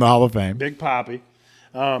 Who's in the Hall of Fame. Big Poppy,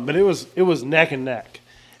 but it was neck and neck.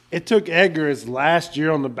 It took Edgar his last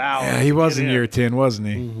year on the ballot. Yeah, he was to in get year 10, wasn't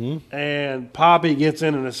he? and Poppy gets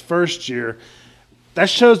in his first year. That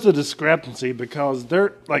shows the discrepancy because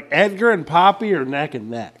they're like Edgar and Poppy are neck and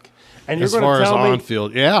neck. And you're As going far to as tell me on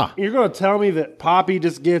field, yeah. you're going to tell me that Poppy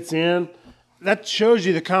just gets in. That shows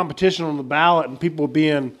you the competition on the ballot and people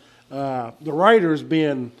being the writers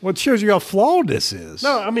being. Well, it shows you how flawed this is.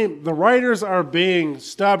 No, I mean the writers are being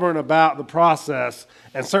stubborn about the process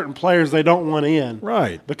and certain players they don't want in.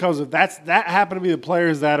 Right. Because if that happened to be the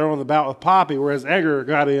players that are on the ballot with Poppy, whereas Edgar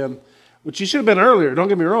got in, which he should have been earlier. Don't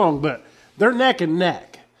get me wrong, but they're neck and neck.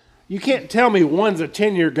 You can't tell me one's a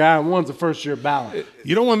 10-year guy and one's a first-year ballot.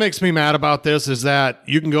 You know what makes me mad about this is that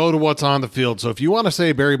you can go to what's on the field. So if you want to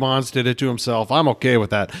say Barry Bonds did it to himself, I'm okay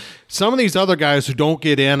with that. Some of these other guys who don't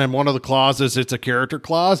get in, and one of the clauses, it's a character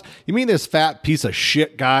clause. You mean this fat piece of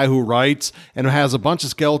shit guy who writes and has a bunch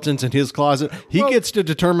of skeletons in his closet? He gets to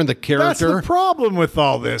determine the That's character. the problem with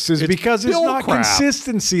all this is because there's bull not crap.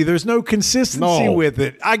 consistency. There's no consistency No. with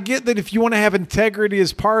it. I get that if you want to have integrity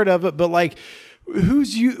as part of it, but like,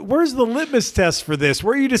 where's the litmus test for this?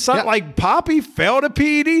 Where you decide, Yeah. like, Poppy failed a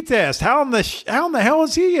PED test. How in the hell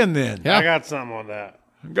is he in then? Yeah. I got something on that.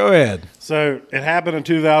 Go ahead. So it happened in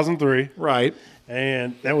 2003, Right.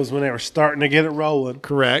 and that was when they were starting to get it rolling.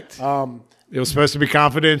 Correct. It was supposed to be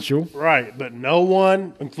confidential. Right, but no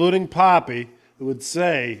one, including Poppy, would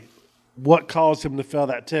say what caused him to fail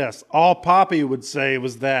that test. All Poppy would say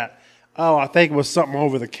was that, I think it was something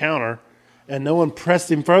over the counter, and no one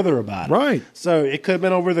pressed him further about it. Right. So it could have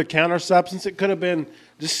been over the counter substance. It could have been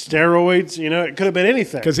just steroids. It could have been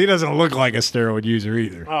anything. Because he doesn't look like a steroid user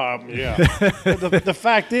either. Yeah. But the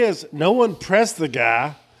fact is, no one pressed the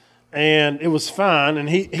guy, and it was fine. And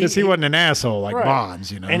Because he wasn't an asshole like Right.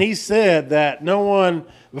 Bonds, And he said that no one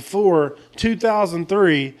before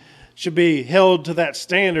 2003 should be held to that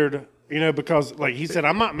standard, because, like he said,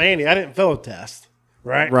 I'm not Manny. I didn't fail a test,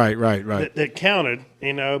 right? Right. That counted,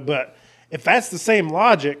 but if that's the same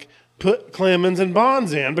logic, put Clemens and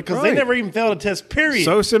Bonds in because they Right. never even failed a test, period.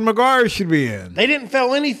 Sosa and McGuire should be in. They didn't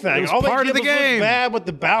fail anything. It was All they part did of the was look game. bad with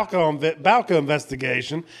the Balco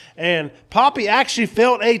investigation. And Poppy actually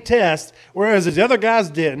failed a test, whereas the other guys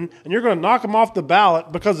didn't. And you're going to knock them off the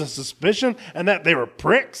ballot because of suspicion and that they were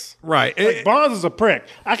pricks? Right. Like Bonds is a prick.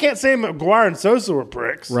 I can't say McGuire and Sosa were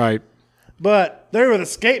pricks. Right. But they were the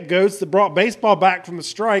scapegoats that brought baseball back from the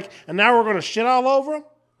strike. And now we're going to shit all over them?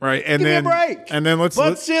 Right. And Give then me a break. And then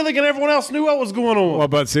Bud Selig and everyone else knew what was going on. well,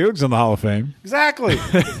 Bud Selig's in the Hall of Fame. Exactly.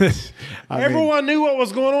 Everyone knew what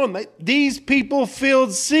was going on. These people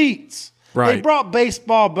filled seats. Right. They brought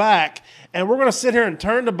baseball back, and we're going to sit here and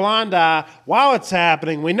turn the blind eye while it's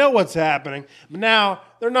happening. We know what's happening, but now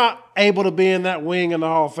they're not able to be in that wing in the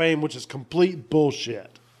Hall of Fame, which is complete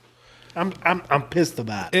bullshit. I'm pissed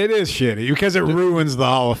about it. It is shitty because it ruins the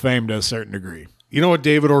Hall of Fame to a certain degree. You know what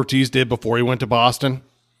David Ortiz did before he went to Boston?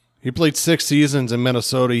 He played 6 seasons in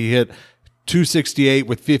Minnesota. He hit .268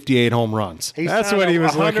 with 58 home runs. He That's signed what he a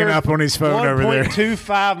was looking up on his phone over there.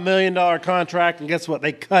 $1.25 million contract, and guess what?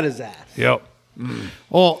 They cut his ass. Yep.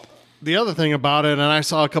 Well, the other thing about it, and I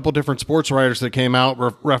saw a couple different sports writers that came out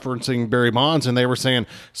referencing Barry Bonds, and they were saying,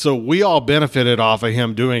 so we all benefited off of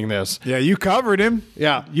him doing this. Yeah, you covered him.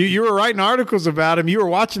 Yeah. You were writing articles about him. You were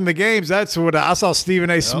watching the games. That's what I saw Stephen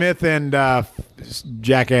A. Smith and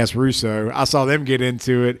Jackass Russo. I saw them get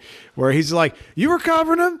into it where he's like, you were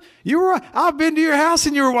covering him? I've been to your house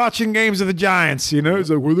and you were watching games of the Giants. It's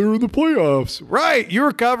like, well, they were in the playoffs. Right. You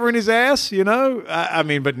were covering his ass, I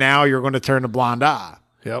mean, but now you're going to turn a blind eye.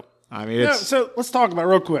 Yep. I mean, it's So let's talk about it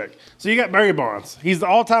real quick. So you got Barry Bonds. He's the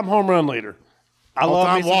all-time home run leader. I love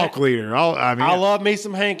All-time me some walk leader. I love me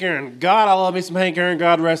some Hank Aaron. I love me some Hank Aaron.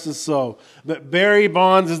 God rest his soul. But Barry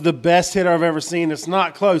Bonds is the best hitter I've ever seen. It's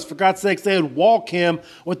not close. For God's sakes, they would walk him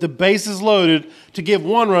with the bases loaded to give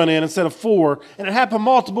 1 run in instead of 4, and it happened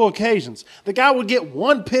multiple occasions. The guy would get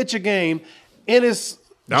 1 pitch a game in his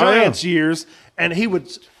Giants years, and he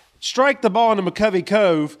would strike the ball into McCovey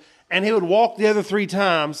Cove, and he would walk the other 3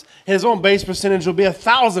 times. His on base percentage would be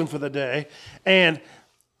 1,000 for the day, and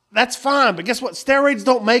that's fine, but guess what? Steroids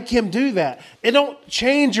don't make him do that. It don't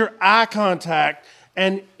change your eye contact,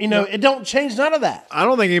 and it don't change none of that. I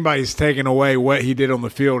don't think anybody's taking away what he did on the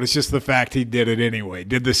field. It's just the fact he did it anyway.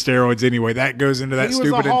 Did the steroids anyway. That goes into that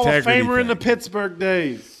stupid integrity. He was a Hall of Famer thing. in the Pittsburgh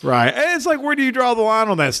days. Right. And it's like, where do you draw the line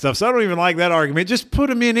on that stuff? So I don't even like that argument. Just put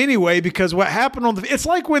him in anyway, because what happened it's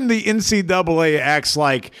like when the NCAA acts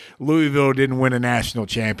like Louisville didn't win a national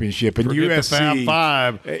championship and Forget USC. the Fab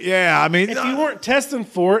Five. Yeah, I mean, If you weren't testing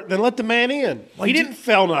for it, then let the man in. He didn't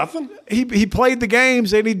fail nothing. he played the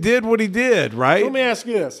games and he did what he did, right? Let me ask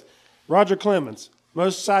you this. Roger Clemens,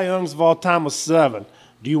 most Cy Youngs of all time was 7.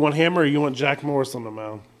 Do you want him or you want Jack Morris on the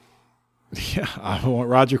mound? Yeah, I want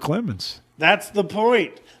Roger Clemens. That's the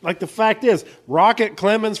point. Like, the fact is, Rocket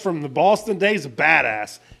Clemens from the Boston days is a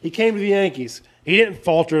badass. He came to the Yankees. He didn't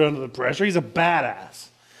falter under the pressure. He's a badass.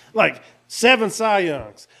 Like, 7 Cy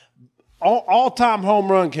Youngs. All-time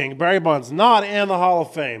home run king. Barry Bonds not in the Hall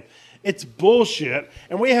of Fame. It's bullshit,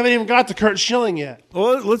 and we haven't even got to Kurt Schilling yet.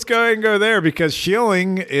 Well, let's go ahead and go there, because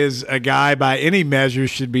Schilling is a guy by any measure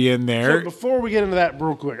should be in there. So before we get into that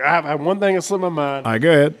real quick, I have one thing that slipped my mind. All right, go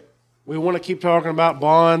ahead. We want to keep talking about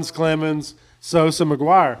Bonds, Clemens, Sosa,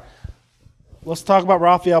 McGuire. Let's talk about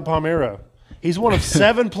Rafael Palmeiro. He's one of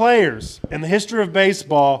 7 players in the history of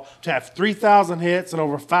baseball to have 3,000 hits and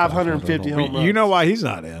over 550 home runs. You know why he's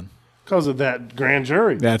not in? Because of that grand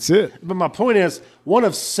jury. That's it. But my point is, one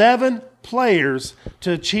of 7 players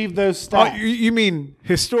to achieve those stats. Oh, you mean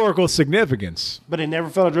historical significance? But he never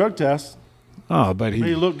failed a drug test. Oh, but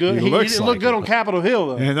He looked good. He looks didn't look like good it. on Capitol Hill,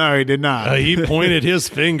 though. No, he did not. He pointed his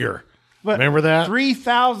finger. But Remember that?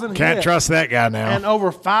 3,000 Can't hits trust that guy now. and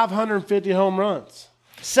over 550 home runs.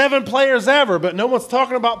 7 players ever, but no one's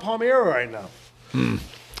talking about Palmeiro right now.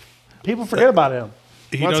 People forget about him.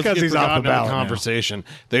 He Well, that's does 'cause get he's off forgotten the in ballot the now. conversation.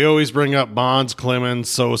 They always bring up Bonds, Clemens,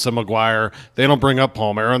 Sosa, McGuire. They don't bring up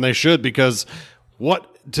Palmeiro, and they should, because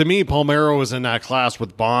to me, Palmeiro is in that class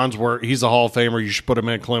with Bonds, where he's a Hall of Famer. You should put him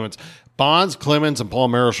in Clemens. Bonds, Clemens, and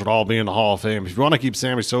Palmeiro should all be in the Hall of Fame. If you want to keep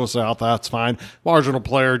Sammy Sosa out, that's fine. Marginal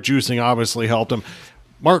player, juicing obviously helped him.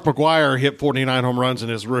 Mark McGuire hit 49 home runs in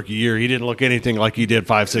his rookie year. He didn't look anything like he did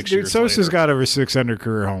 5-6 Dude, years Sosa's later. got over 600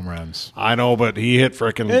 career home runs. I know, but he hit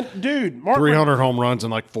freaking And, dude, Mark 300 home runs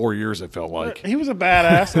in like 4 years, it felt like. He was a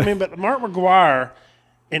badass. I mean, but Mark McGuire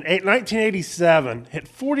in 1987 hit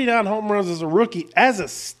 49 home runs as a rookie as a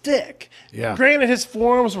stick. Yeah. Granted, his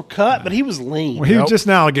forearms were cut, but he was lean. Well, he was just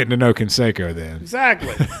now getting to know Canseco then.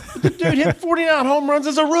 Exactly. But the dude hit 49 home runs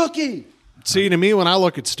as a rookie. See, to me, when I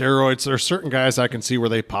look at steroids, there are certain guys I can see where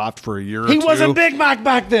they popped for a year or He two. wasn't Big Mac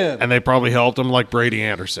back then. And they probably helped him, like Brady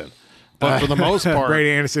Anderson. But for the most part, Brady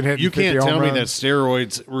Anderson hitting you 50 can't tell home me that runs.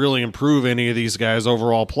 steroids really improve any of these guys'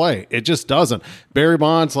 overall play. It just doesn't. Barry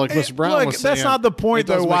Bonds, like Mr. Brown Look, was saying, that's not the point, it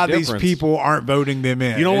does though, make why these difference. people aren't voting them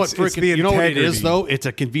in. You know what? It's the You know what it is, integrity. though? It's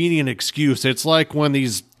a convenient excuse. It's like when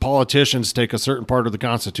these politicians take a certain part of the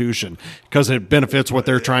Constitution because it benefits what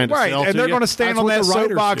they're trying to Right, sell and to they're you. going to stand That's on what that the writers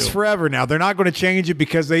soapbox do. forever now. They're not going to change it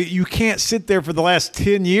because you can't sit there for the last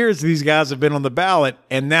 10 years these guys have been on the ballot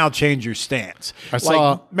and now change your stance. I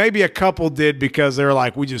saw- Maybe a couple did because they're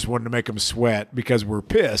like, we just wanted to make them sweat because we're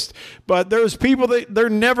pissed. But there's people that they're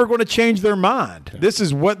never going to change their mind. Yeah. This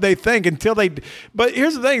is what they think until they – but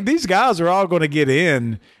here's the thing. These guys are all going to get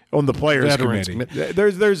in on the Players Veterans Committee.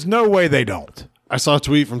 There's no way they don't. I saw a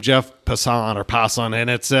tweet from Jeff Passan, and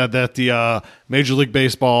it said that the Major League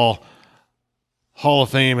Baseball Hall of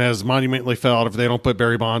Fame has monumentally failed if they don't put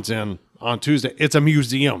Barry Bonds in on Tuesday. It's a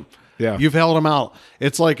museum. Yeah. You've held him out.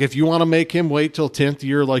 It's like if you want to make him wait till 10th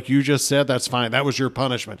year, like you just said, that's fine. That was your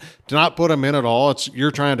punishment. To not put him in at all, you're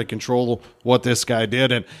trying to control what this guy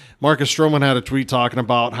did. And Marcus Stroman had a tweet talking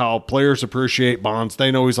about how players appreciate Bonds. They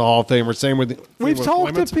know he's a Hall of Famer. Same with We've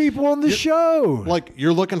talked Clemens. to people on the show. Like,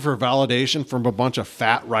 you're looking for validation from a bunch of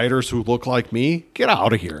fat writers who look like me? Get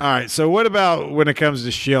out of here. All right. So what about when it comes to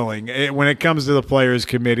Schilling? When it comes to the Players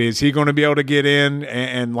Committee, is he going to be able to get in?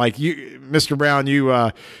 And like you, Mr. Brown, you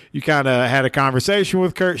kind of had a conversation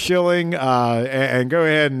with Kurt Schilling. And go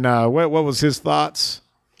ahead and what was his thoughts?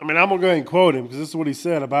 I mean, I'm going to go ahead and quote him because this is what he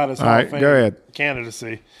said about his Hall right, of Fame go ahead.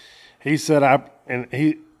 candidacy. He said,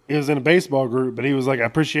 he was in a baseball group, but he was like, I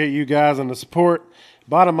appreciate you guys and the support,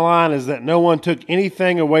 Bottom line is that no one took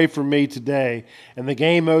anything away from me today, and the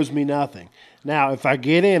game owes me nothing. Now, if I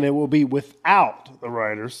get in, it will be without the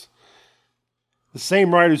writers, the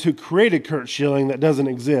same writers who created Curt Schilling that doesn't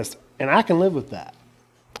exist, and I can live with that.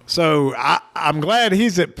 So I'm glad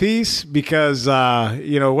he's at peace because,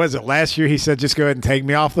 was it last year he said, just go ahead and take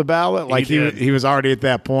me off the ballot? Like he was already at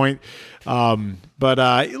that point.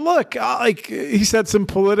 Look, like he said some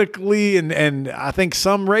politically and I think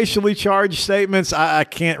some racially charged statements. I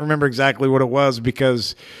can't remember exactly what it was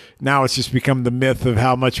because now it's just become the myth of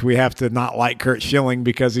how much we have to not like Curt Schilling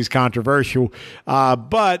because he's controversial.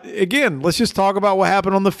 But again, let's just talk about what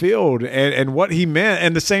happened on the field and what he meant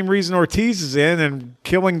and the same reason Ortiz is in and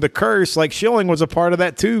killing the curse. Like Schilling was a part of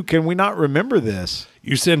that too. Can we not remember this?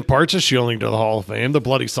 You send parts of Schilling to the Hall of Fame, the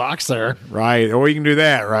bloody socks there. Right. Or you can do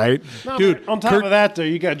that, right? No, dude, on top of that, though,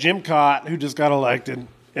 you got Jim Cott, who just got elected.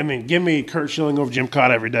 I mean, give me Curt Schilling over Jim Cott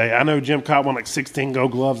every day. I know Jim Cott won like 16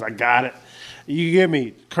 Gold Gloves. I got it. You give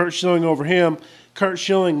me Curt Schilling over him. Curt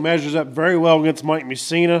Schilling measures up very well against Mike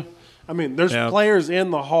Mussina. I mean, there's players in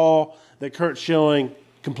the Hall that Curt Schilling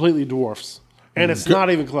completely dwarfs, and it's not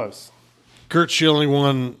even close. Curt Schilling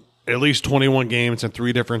won at least 21 games in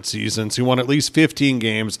 3 different seasons. He won at least 15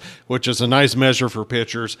 games, which is a nice measure for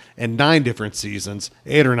pitchers, in 9 different seasons,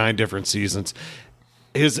 8 or 9 different seasons.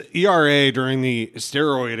 His ERA during the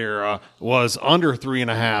steroid era was under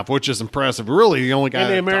 3.5, which is impressive. Really, the only guy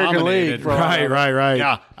in the American League. Right.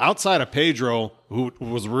 Yeah, outside of Pedro, who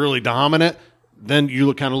was really dominant, then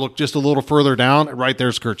you kind of look just a little further down. Right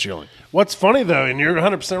there's Curt Schilling. What's funny, though, and you're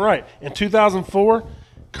 100% right, in 2004,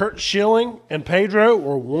 Curt Schilling and Pedro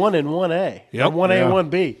were 1 and 1A. Yep. 1A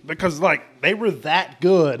and 1B. Because, they were that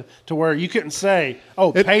good to where you couldn't say,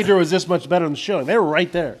 Pedro is this much better than Schilling. They were right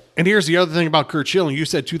there. And here's the other thing about Curt Schilling. You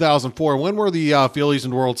said 2004. When were the Phillies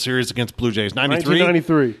in the World Series against Blue Jays? 93?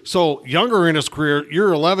 1993. So, younger in his career,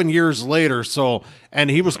 you're 11 years later, and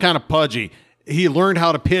he was kind of pudgy. He learned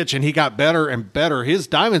how to pitch, and he got better and better. His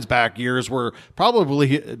Diamondback years were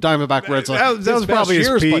probably Diamondback Reds. That was probably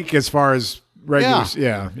his peak as far as regulars.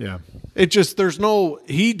 Yeah. It just,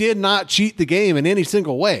 he did not cheat the game in any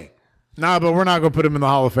single way. No, but we're not going to put him in the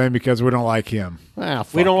Hall of Fame because we don't like him.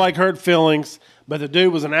 We don't like hurt feelings, but the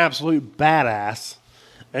dude was an absolute badass.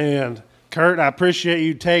 And, Curt, I appreciate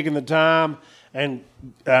you taking the time and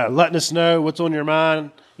letting us know what's on your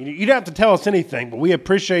mind. You don't have to tell us anything, but we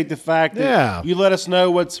appreciate the fact that you let us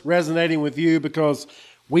know what's resonating with you because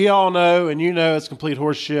we all know and you know it's complete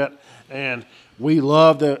horse shit. And we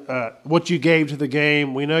love what you gave to the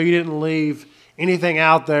game. We know you didn't leave anything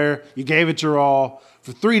out there. You gave it your all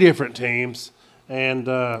for 3 different teams. And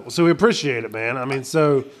so we appreciate it, man. I mean,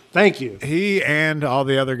 so thank you. He and all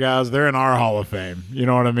the other guys, they're in our Hall of Fame. You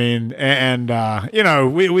know what I mean? And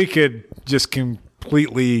we could just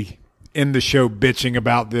completely end the show bitching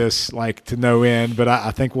about this to no end, but I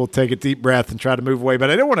think we'll take a deep breath and try to move away. But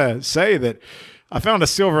I did want to say that I found a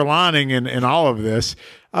silver lining in all of this.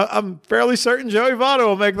 I'm fairly certain Joey Votto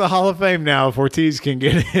will make the Hall of Fame now if Ortiz can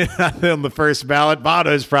get in on the first ballot.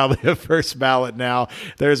 Votto's probably a first ballot now.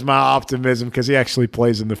 There's my optimism because he actually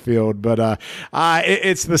plays in the field. But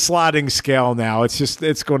it's the sliding scale now.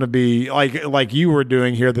 It's going to be like you were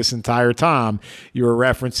doing here this entire time. You were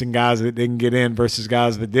referencing guys that didn't get in versus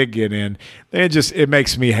guys that did get in. It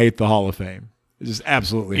makes me hate the Hall of Fame. Just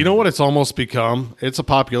absolutely. You know what it's almost become? It's a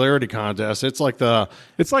popularity contest. It's like a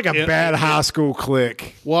bad high school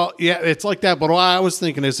clique. Well, yeah, it's like that. But what I was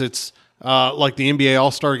thinking is it's like the NBA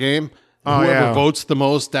All-Star Game. Whoever votes the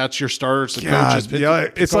most, that's your starters.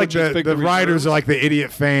 It's like the writers are like the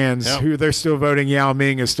idiot fans who they're still voting Yao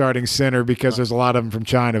Ming as starting center because there's a lot of them from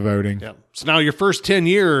China voting. Yep. So now your first 10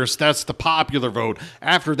 years, that's the popular vote.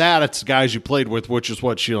 After that, it's the guys you played with, which is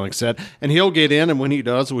what Schilling said. And he'll get in, and when he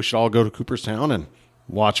does, we should all go to Cooperstown and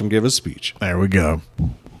watch him give his speech. There we go.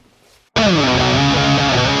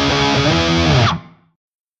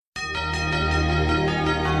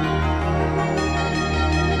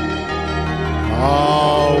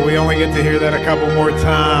 Oh, we only get to hear that a couple more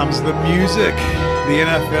times. The music, the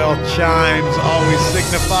NFL chimes always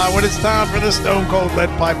signify when it's time for the Stone Cold Lead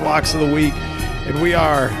Pipe Locks of the Week. And we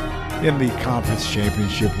are in the Conference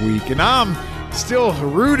Championship Week. And I'm still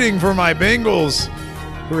rooting for my Bengals,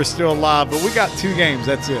 who are still alive. But we got 2 games.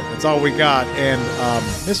 That's it. That's all we got. And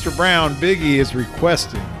Mr. Brown, Biggie, is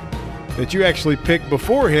requesting that you actually pick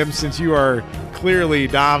before him since you are clearly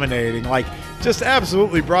dominating. Just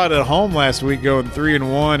absolutely brought it home last week, going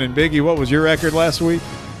 3-1. And Biggie, what was your record last week?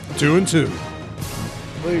 2-2.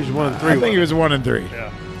 I believe he was 1-3. I think he was 1-3.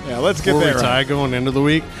 Yeah. Yeah, let's get that right. Tie going into the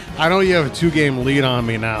week. I know you have a 2-game lead on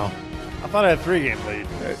me now. thought I had a 3-game lead.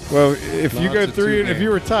 Well, if you No, go it's a three, two-game. if you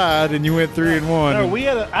were tied and you went 3-1,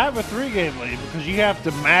 No, I have a 3-game lead because you have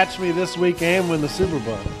to match me this week and win the Super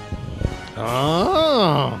Bowl.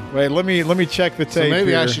 Oh. wait, let me check the tape. So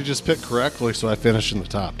maybe I here. should just pick correctly so I finish in the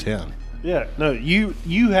top 10. Yeah, no, you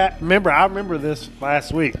remember. I remember this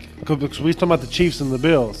last week because we was talking about the Chiefs and the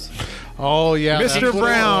Bills. Oh, yeah. Mr.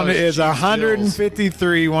 Brown is Chiefs,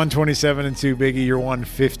 153, 127, and 2. Biggie, you're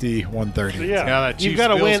 150, 130. So Yeah, that you've Chiefs got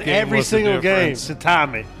to Bills win game every was the single game difference. to tie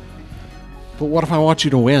me. But what if I want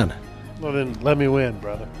you to win? Well, then let me win,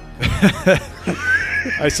 brother.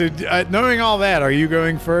 I said, knowing all that, are you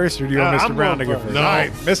going first, or do you want Mr. I'm Brown to going go first. first? All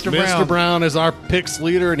right, Mr. Brown. Mr. Brown is our picks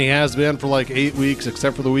leader, and he has been for like 8 weeks,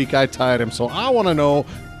 except for the week I tied him. So I want to know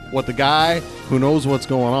what the guy who knows what's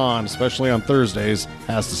going on, especially on Thursdays,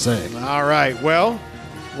 has to say. All right, well,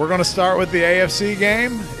 we're going to start with the AFC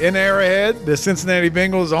game in Arrowhead. The Cincinnati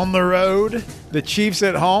Bengals on the road. The Chiefs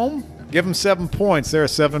at home. Give them 7 points. They're a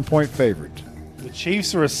 7-point favorite. The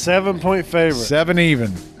Chiefs are a 7-point favorite. 7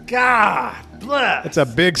 even. God bless. It's a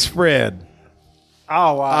big spread.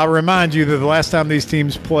 Oh wow. I'll remind you that the last time these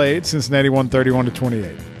teams played, Cincinnati won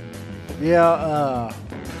 31-28. Yeah.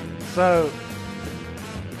 So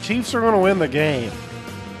Chiefs are going to win the game,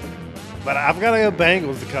 but I've got to go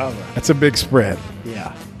Bengals to cover. That's a big spread.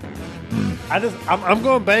 Yeah. I'm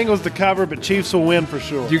going Bengals to cover, but Chiefs will win for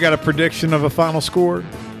sure. You got a prediction of a final score?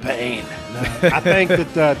 Pain. No. I think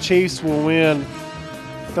that the Chiefs will win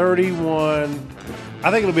 31. I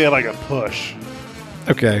think it'll be like a push.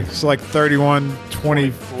 Okay, so like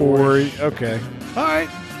 31-24. Okay. All right.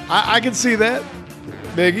 I can see that.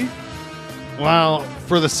 Biggie. Well,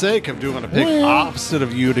 for the sake of doing a pick opposite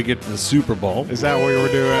of you to get to the Super Bowl, Is that what we were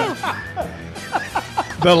doing?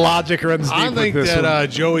 The logic runs deep I with think this that one.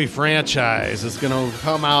 Joey Franchise is going to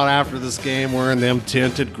come out after this game wearing them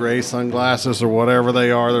tinted gray sunglasses or whatever they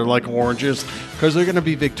are. They're like oranges because they're going to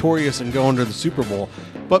be victorious and going to the Super Bowl.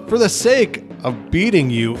 But for the sake of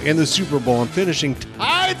beating you in the Super Bowl and finishing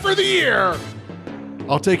tied for the year,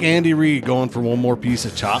 I'll take Andy Reid going for one more piece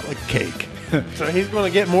of chocolate cake. So he's going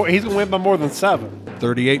to get more. He's going to win by more than 7.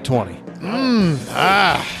 38-20.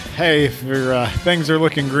 Hey, if your things are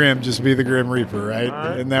looking grim, just be the Grim Reaper,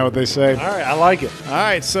 right? Isn't that what they say? All right, I like it. All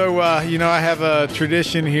right, so I have a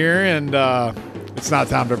tradition here, and it's not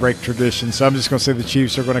time to break tradition, so I'm just going to say the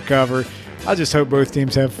Chiefs are going to cover. I just hope both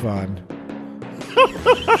teams have fun.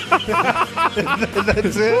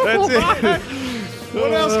 That's it. That's it.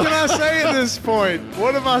 What else can I say at this point?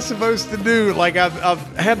 What am I supposed to do? Like, I've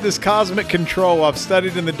had this cosmic control. I've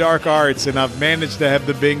studied in the dark arts, and I've managed to have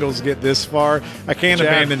the Bengals get this far. I can't Jack,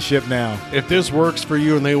 abandon ship now. If this works for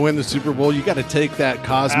you and they win the Super Bowl, you got to take that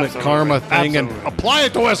cosmic Absolutely. karma thing and Absolutely. apply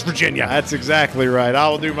it to West Virginia. That's exactly right. I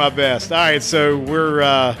will do my best. All right, so we're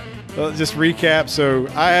just recap. So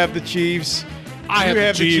I have the Chiefs. I You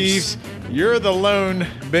have the the Chiefs. You're the lone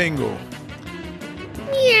Bengal.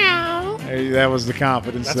 Meow. Hey, that was the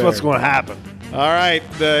confidence. That's there. what's going to happen. All right,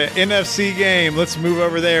 the NFC game. Let's move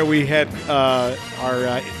over there. We had our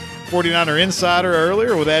 49er Insider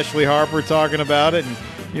earlier with Ashley Harper talking about it. And,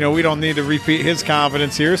 we don't need to repeat his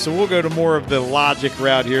confidence here, so we'll go to more of the logic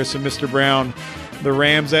route here. So, Mr. Brown, the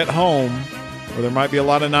Rams at home, where there might be a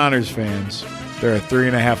lot of Niners fans, they're a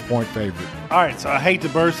 3.5-point favorite. All right, so I hate to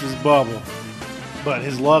burst his bubble, but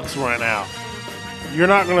his luck's run out. You're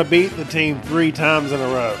not going to beat the team 3 times in a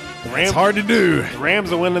row. The Rams, It's hard to do. The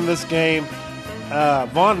Rams are winning this game.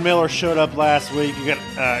 Von Miller showed up last week. You got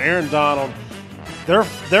Aaron Donald. Their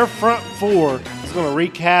front four is going to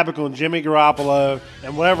wreak havoc on Jimmy Garoppolo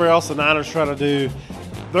and whatever else the Niners try to do.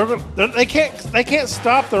 They can't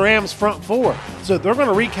stop the Rams front four, so they're going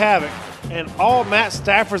to wreak havoc. And all Matt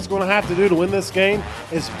Stafford's going to have to do to win this game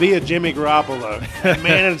is be a Jimmy Garoppolo and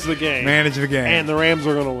manage the game. Manage the game. And the Rams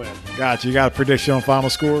are going to win. Gotcha. You got a prediction on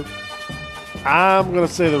final score? I'm going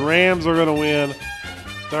to say the Rams are going to win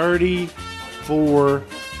 34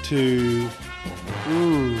 to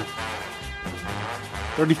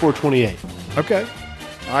 34-28. Okay.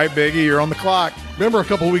 All right, Biggie, you're on the clock. Remember a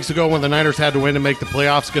couple weeks ago when the Niners had to win to make the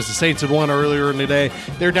playoffs because the Saints had won earlier in the day?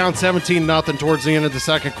 They're down 17-0 towards the end of the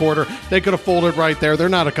second quarter. They could have folded right there. They're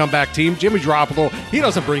not a comeback team. Jimmy Garoppolo, he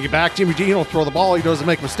doesn't bring it back. Jimmy G, he don't throw the ball. He doesn't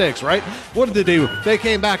make mistakes, right? What did they do? They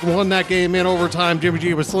came back and won that game in overtime. Jimmy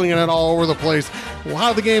G was slinging it all over the place. Well,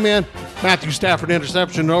 how'd the game end? Matthew Stafford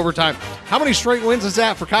interception in overtime. How many straight wins is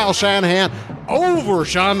that for Kyle Shanahan? Over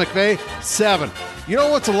Sean McVay, 7. You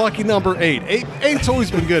know what's a lucky number? 8. Eight's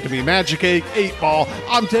always been good to me. Magic 8, 8 ball.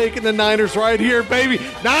 I'm taking the Niners right here, baby.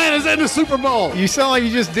 9 is in the Super Bowl. You sound like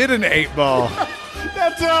you just did an 8 ball.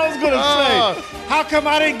 That's what I was going to say. How come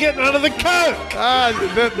I didn't get none of the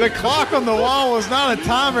Coke? The clock on the wall was not a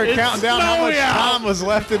timer It's counting down how much snowy out. time was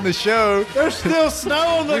left in the show. There's still snow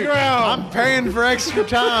on the ground. I'm paying for extra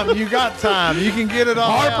time. You got time. You can get it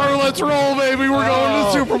all Harper, out. let's roll, baby. We're going to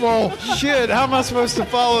the Super Bowl. Shit, how am I supposed to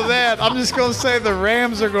follow that? I'm just going to say the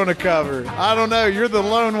Rams are going to cover. I don't know. You're the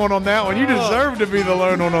lone one on that one. You deserve to be the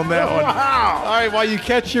lone one on that one. Wow. All right, while you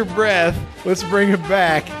catch your breath, let's bring it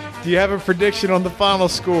back. Do you have a prediction on the final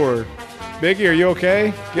score? Biggie, are you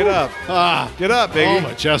okay? Get up. Get up, Oh, Biggie.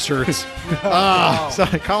 my chest hurts.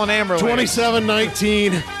 Sorry, Colin Amber.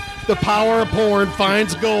 27-19. The power of porn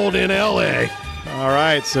finds gold in L.A. All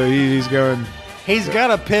right, so he's going. He's got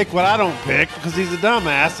to pick what I don't pick because he's a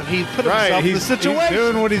dumbass and he put Right, himself in the he's situation.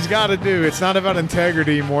 doing what he's got to do. It's not about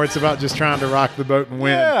integrity anymore. It's about just trying to rock the boat and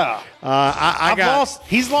win. Yeah.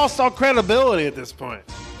 He's lost all credibility at this point.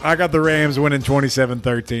 I got the Rams winning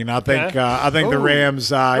 27-13. I think Yeah. the Ooh.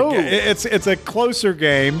 Rams. Ooh. It's a closer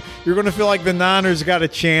game. You're going to feel like the Niners got a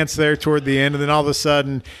chance there toward the end, and then all of a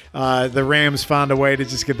sudden, the Rams find a way to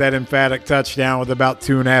just get that emphatic touchdown with about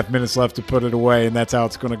 2.5 minutes left to put it away, and that's how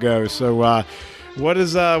it's going to go. So, what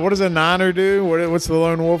does a Niner do? What's the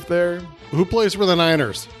lone wolf there? Who plays for the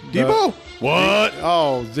Niners? Debo? What?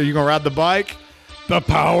 Oh, so you gonna ride the bike? The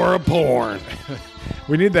power of porn.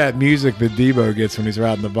 We need that music that Debo gets when he's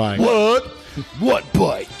riding the bike. What? What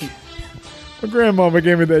bike? My grandmama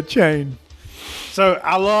gave me that chain. So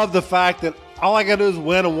I love the fact that all I got to do is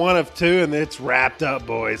win a one of two and it's wrapped up,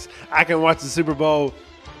 boys. I can watch the Super Bowl,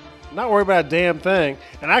 not worry about a damn thing,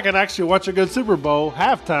 and I can actually watch a good Super Bowl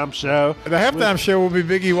halftime show. The halftime show will be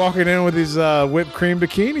Biggie walking in with his whipped cream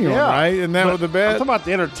bikini on, right? Isn't that But what the I'm bet? talking about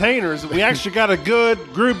the entertainers. We actually got a good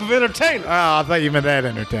group of entertainers. Oh, I thought you meant that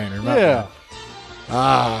entertainer. My Yeah. bad.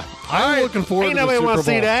 I'm looking forward Ain't to the nobody Super want to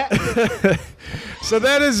see Bowl. that. So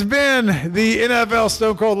that has been the NFL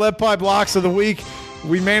Stone Cold Lead Pipe Locks of the week.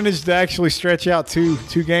 We managed to actually stretch out two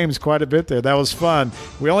games quite a bit there. That was fun.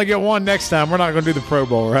 We only get one next time. We're not going to do the Pro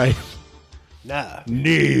Bowl, right? Nah.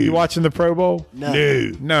 You watching the Pro Bowl? No.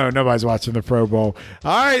 No, nobody's watching the Pro Bowl.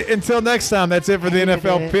 All right, until next time, that's it for the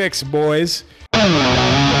NFL picks, boys.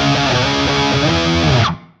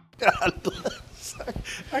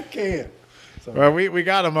 I can't. Well, we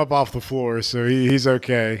got him up off the floor, so he's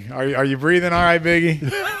okay. Are you breathing all right, Biggie?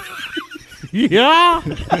 Yeah.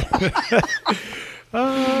 All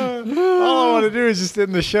I want to do is just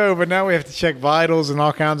end the show, but now we have to check vitals and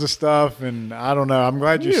all kinds of stuff, and I don't know. I'm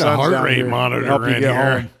glad your need a son's heart down rate here to monitor help you in get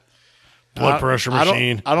here. home. Blood pressure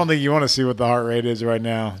machine. I don't think you want to see what the heart rate is right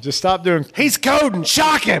now. Just stop doing. He's coding.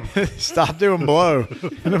 Shock him. Stop doing blow.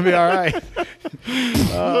 It'll be all right.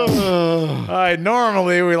 All right.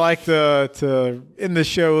 Normally, we like to end the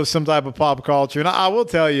show with some type of pop culture. And I will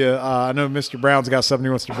tell you, I know Mr. Brown's got something he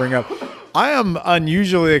wants to bring up. I am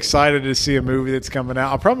unusually excited to see a movie that's coming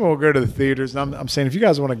out. I probably will go to the theaters. And I'm saying, if you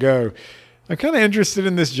guys want to go, I'm kind of interested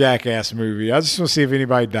in this Jackass movie. I just want to see if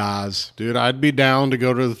anybody dies. Dude, I'd be down to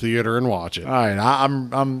go to the theater and watch it. All right.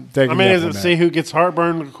 I'm taking I mean, you is up it on see who gets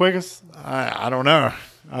heartburn the quickest? that. I don't know.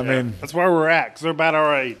 I mean, That's where we're at because they're about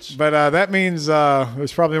our age. but that means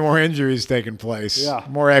there's probably more injuries taking place. Yeah.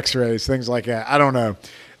 More X-rays, things like that. I don't know.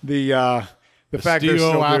 The fact they're Steve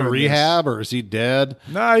still out doing of rehab, or is he dead?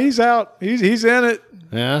 This. No, he's out. He's in it.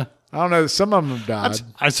 Yeah. I don't know. Some of them have died.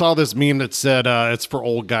 I saw this meme that said it's for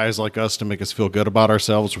old guys like us to make us feel good about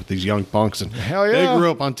ourselves with these young punks. And Hell yeah. they grew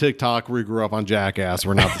up on TikTok. We grew up on Jackass.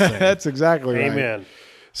 We're not the same. That's exactly right. Amen.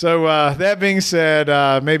 So that being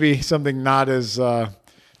said, maybe something not as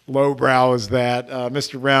lowbrow as that.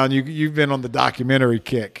 Mr. Brown, you've been on the documentary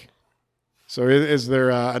kick. So is there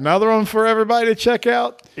another one for everybody to check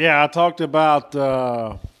out? Yeah, I talked about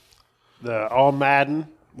the All Madden.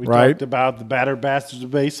 We Right. talked about the Battered Bastards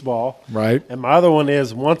of Baseball. Right. And my other one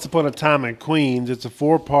is Once Upon a Time in Queens. It's a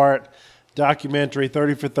 4-part documentary,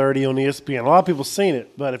 30 for 30 on ESPN. A lot of people seen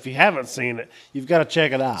it, but if you haven't seen it, you've got to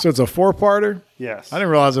check it out. So it's a 4-parter? Yes. I didn't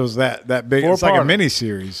realize it was that big. It's like a 4-parter.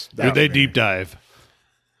 mini-series. Dude, they deep dive.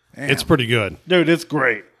 It's pretty good. Dude, it's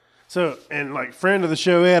great. So, and like friend of the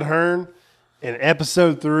show, Ed Hearn, in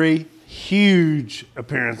episode 3, huge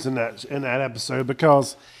appearance in that episode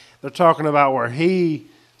because they're talking about where he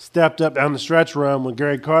stepped up down the stretch run when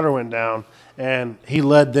Gary Carter went down, and he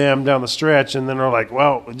led them down the stretch. And then they're like,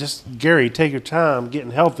 "Well, just Gary, take your time getting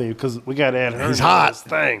healthy because we got Ed Hearn. He's doing hot. his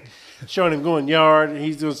thing, showing him going yard, and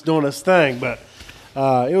he's just doing his thing." But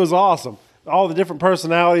it was awesome. All the different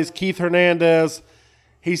personalities. Keith Hernandez.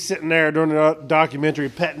 he's sitting there during the documentary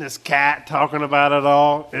petting his cat, talking about it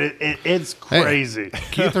all. It's crazy. Hey,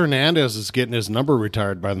 Keith Hernandez is getting his number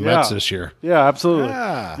retired by the Mets this year. Yeah, absolutely.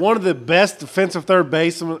 Yeah. One of the best defensive first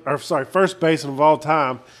baseman of all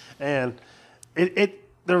time. And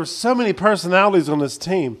there were so many personalities on this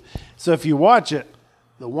team. So if you watch it,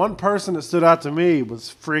 the one person that stood out to me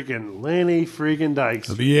was freaking Lenny freaking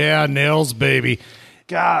Dykstra. Yeah, nails, baby.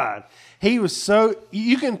 God. He was so –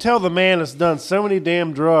 you can tell the man has done so many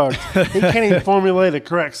damn drugs, he can't even formulate a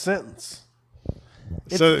correct sentence.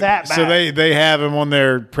 It's that bad. So they have him on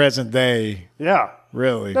their present day, Yeah.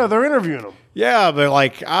 really. No, they're interviewing him. Yeah, but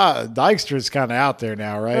like Dykstra's kind of out there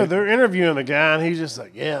now, right? No, they're interviewing the guy, and he's just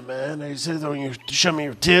like, yeah, man. They said, show me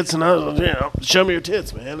your tits, and I was, show me your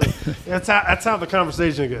tits, man. That's how the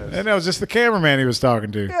conversation goes. And that was just the cameraman he was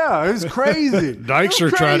talking to. Yeah, it was crazy.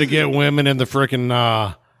 Dykstra tried to get women in the freaking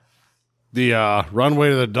runway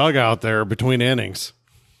to the dugout there between innings.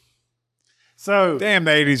 So Damn,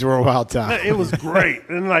 the 80s were a wild time. it was great.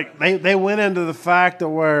 And like they went into the fact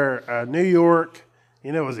of where New York,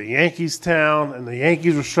 it was a Yankees town, and the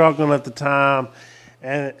Yankees were struggling at the time,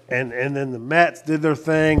 and then the Mets did their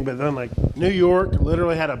thing, but then like New York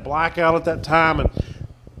literally had a blackout at that time, and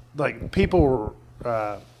like people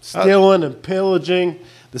were stealing and pillaging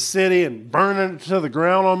the city and burning it to the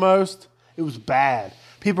ground almost. It was bad.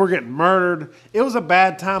 People were getting murdered. It was a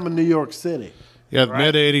bad time in New York City. Yeah, the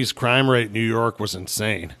mid-'80s crime rate in New York was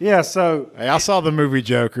insane. Yeah, so Hey, I saw the movie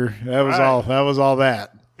Joker. That was Right. all. That was all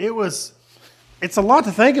that. it's a lot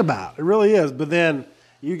to think about. It really is. But then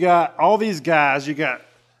you got all these guys. You got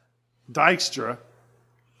Dykstra,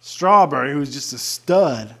 Strawberry, who's just a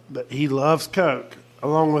stud, but he loves Coke,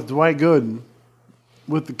 along with Dwight Gooden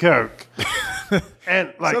with the Coke.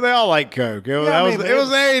 And like, So they all like Coke. It was, yeah, I mean, it was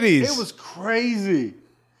the 80s. It was crazy.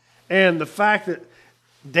 And the fact that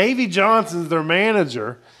Davey Johnson's their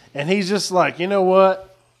manager, and he's just like, you know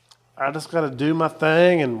what? I just got to do my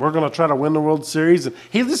thing, and we're going to try to win the World Series. And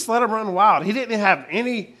he just let them run wild. He didn't have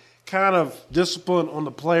any kind of discipline on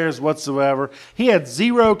the players whatsoever. He had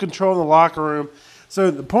zero control in the locker room. So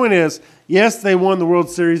the point is, yes, they won the World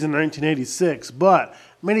Series in 1986, but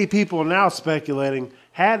many people are now speculating,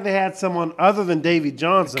 had they had someone other than Davey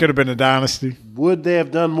Johnson, Could have been a dynasty. would they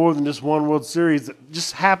have done more than just one World Series that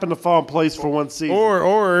just happened to fall in place for one season?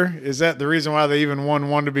 Or is that the reason why they even won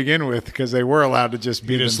one to begin with? Because they were allowed to just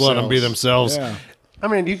be Just themselves. let them be themselves. Yeah. I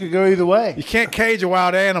mean, you could go either way. You can't cage a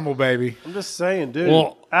wild animal, baby. I'm just saying, dude.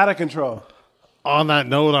 Well- out of control. On that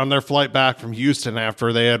note, on their flight back from Houston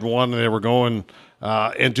after they had won and they were going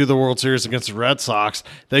into the World Series against the Red Sox,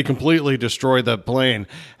 they completely destroyed the plane.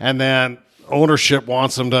 And then ownership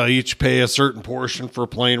wants them to each pay a certain portion for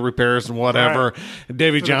plane repairs and whatever. Right. And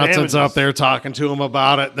Davey For the Johnson's damages. up there talking to him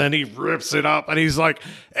about it. Then he rips it up and he's like,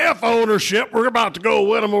 F ownership, we're about to go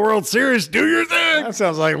win them a World Series. Do your thing. That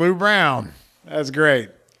sounds like Lou Brown. That's great.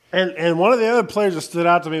 And one of the other players that stood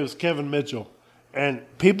out to me was Kevin Mitchell. And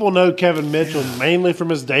people know Kevin Mitchell mainly from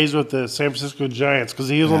his days with the San Francisco Giants because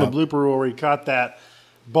he was on the blooper reel where he caught that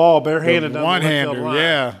ball barehanded The down the left one-hander, field line.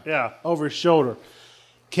 yeah. Yeah, over his shoulder.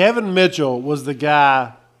 Kevin Mitchell was the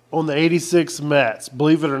guy on the 86 Mets,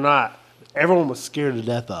 believe it or not, everyone was scared to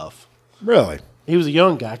death of. Really? He was a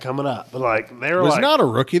young guy coming up, but like they were Was like, not a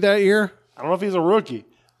rookie that year. I don't know if he's a rookie,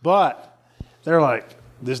 but they're like,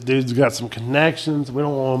 this dude's got some connections. We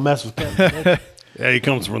don't want to mess with him. Yeah, he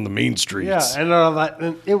comes from the mean streets. Yeah, and they're like,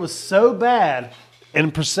 and it was so bad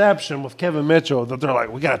in perception with Kevin Mitchell that they're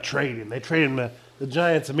like, we got to trade him. They traded him to the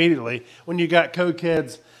Giants immediately when you got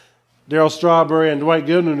cokeheads Darryl Strawberry and Dwight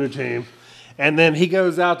Gooden on your team, and then he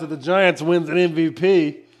goes out to the Giants, wins an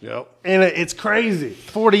MVP. Yep. And it's crazy.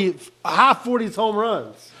 High 40s home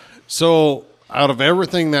runs. So, out of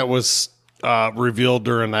everything that was revealed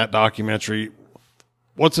during that documentary,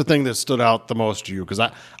 what's the thing that stood out the most to you? Because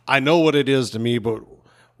I know what it is to me, but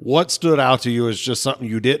what stood out to you is just something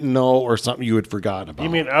you didn't know or something you had forgotten about. You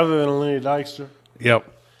mean other than Lenny Dykstra?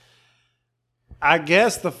 Yep. I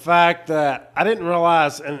guess the fact that I didn't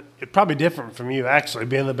realize, and it's probably different from you actually,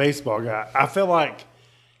 being the baseball guy. I feel like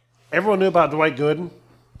everyone knew about Dwight Gooden,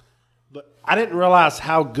 but I didn't realize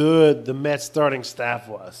how good the Mets starting staff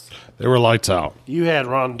was. They were lights out. You had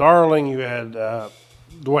Ron Darling, you had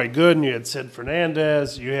Dwight Gooden, you had Sid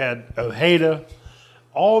Fernandez, you had Ojeda,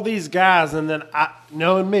 all these guys. And then,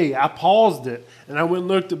 knowing me, I paused it and I went and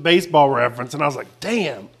looked at Baseball Reference, and I was like,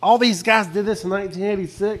 damn, all these guys did this in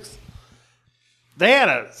 1986? They had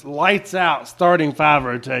a lights out starting five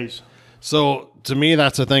rotation. So, to me,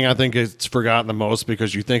 that's the thing I think it's forgotten the most,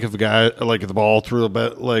 because you think of a guy like the ball through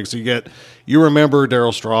the legs. You remember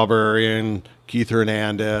Darryl Strawberry and Keith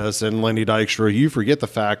Hernandez and Lenny Dykstra. You forget the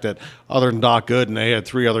fact that other than Doc Gooden, they had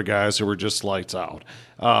 3 other guys who were just lights out.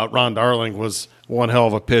 Ron Darling was one hell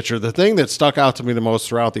of a pitcher. The thing that stuck out to me the most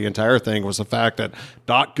throughout the entire thing was the fact that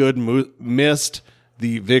Doc Gooden missed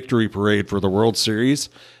the victory parade for the World Series,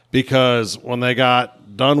 because when they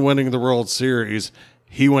got done winning the World Series,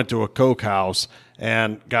 he went to a Coke house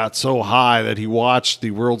and got so high that he watched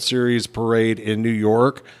the World Series parade in New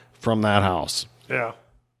York from that house. Yeah.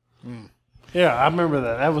 Yeah, I remember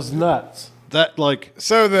that. That was nuts. That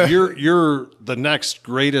you're the next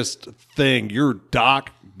greatest thing. You're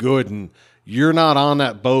Doc Gooden. You're not on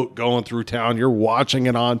that boat going through town. You're watching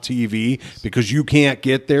it on TV because you can't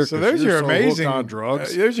get there. So there's your amazing on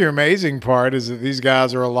drugs. There's your amazing part, is that these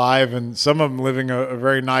guys are alive, and some of them living a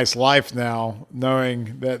very nice life now,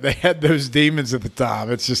 knowing that they had those demons at the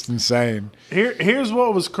time. It's just insane. Here's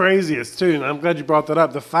what was craziest too, and I'm glad you brought that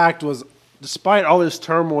up. The fact was, despite all this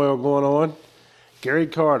turmoil going on, Gary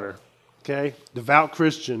Carter, okay, devout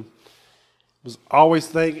Christian, was always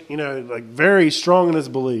thinking, like very strong in his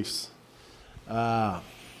beliefs.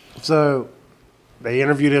 So they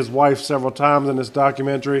interviewed his wife several times in this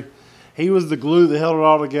documentary. He was the glue that held it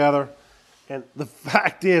all together. And the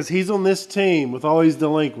fact is, he's on this team with all these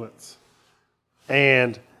delinquents.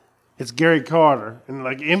 And it's Gary Carter, and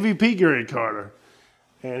like MVP Gary Carter.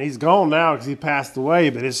 And he's gone now because he passed away,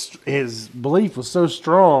 but his belief was so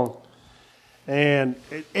strong. And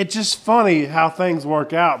it's just funny how things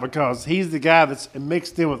work out, because he's the guy that's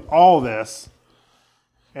mixed in with all this.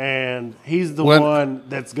 And he's the one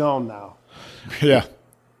that's gone now. Yeah.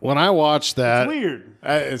 When I watched that, It's weird.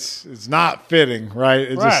 It's not fitting, right?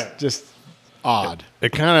 It's Right. just odd.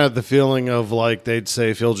 it kind of had the feeling of like they'd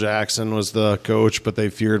say Phil Jackson was the coach, but they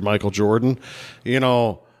feared Michael Jordan.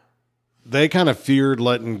 They kind of feared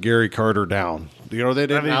letting Gary Carter down. They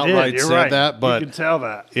didn't outright say that, but you can tell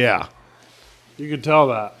that. yeah. You can tell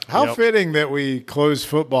that. How fitting that we close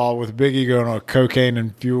football with Big E going on a cocaine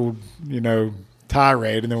and fueled,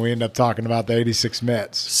 tirade, and then we end up talking about the '86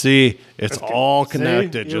 Mets. See, it's all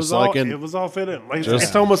connected, See? it It was all fit in. Like, Just-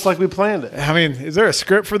 it's almost like we planned it. I mean, is there a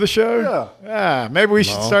script for the show? Yeah. Maybe we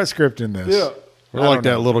should start scripting this. Yeah. We're like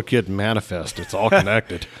that little kid in Manifest. It's all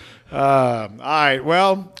connected. All right.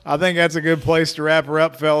 Well, I think that's a good place to wrap her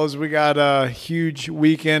up, fellas. We got a huge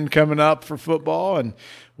weekend coming up for football, and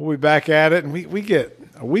we'll be back at it. And we get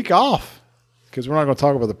a week off, because we're not going to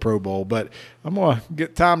talk about the Pro Bowl, but I'm going to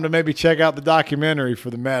get time to maybe check out the documentary for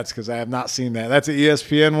the Mets, because I have not seen that. That's an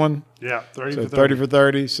ESPN one. Yeah, 30 So for 30. 30 for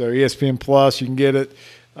 30. So ESPN Plus, you can get it.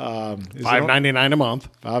 $5.99 a month.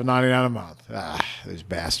 $5.99 a month. Those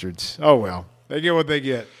bastards. Oh, well. They get what they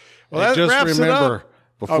get. Well, And that just wraps it remember, up.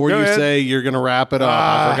 before go you ahead. say you're going to wrap it up,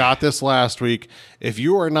 I forgot this last week. If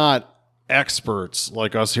you are not experts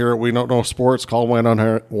like us here at We Don't Know Sports, call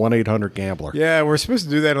 1-800-GAMBLER. Yeah, we're supposed to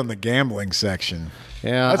do that on the gambling section.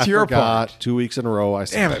 Yeah, That's I your forgot. part. 2 weeks in a row. I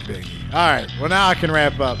said, Damn it, Biggie. All right. Well, now I can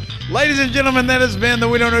wrap up. Ladies and gentlemen, that has been the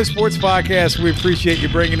We Don't Know Sports podcast. We appreciate you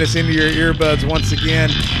bringing us into your earbuds once again.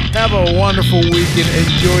 Have a wonderful weekend.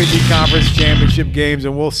 Enjoy the conference championship games,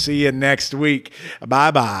 and we'll see you next week.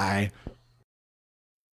 Bye-bye.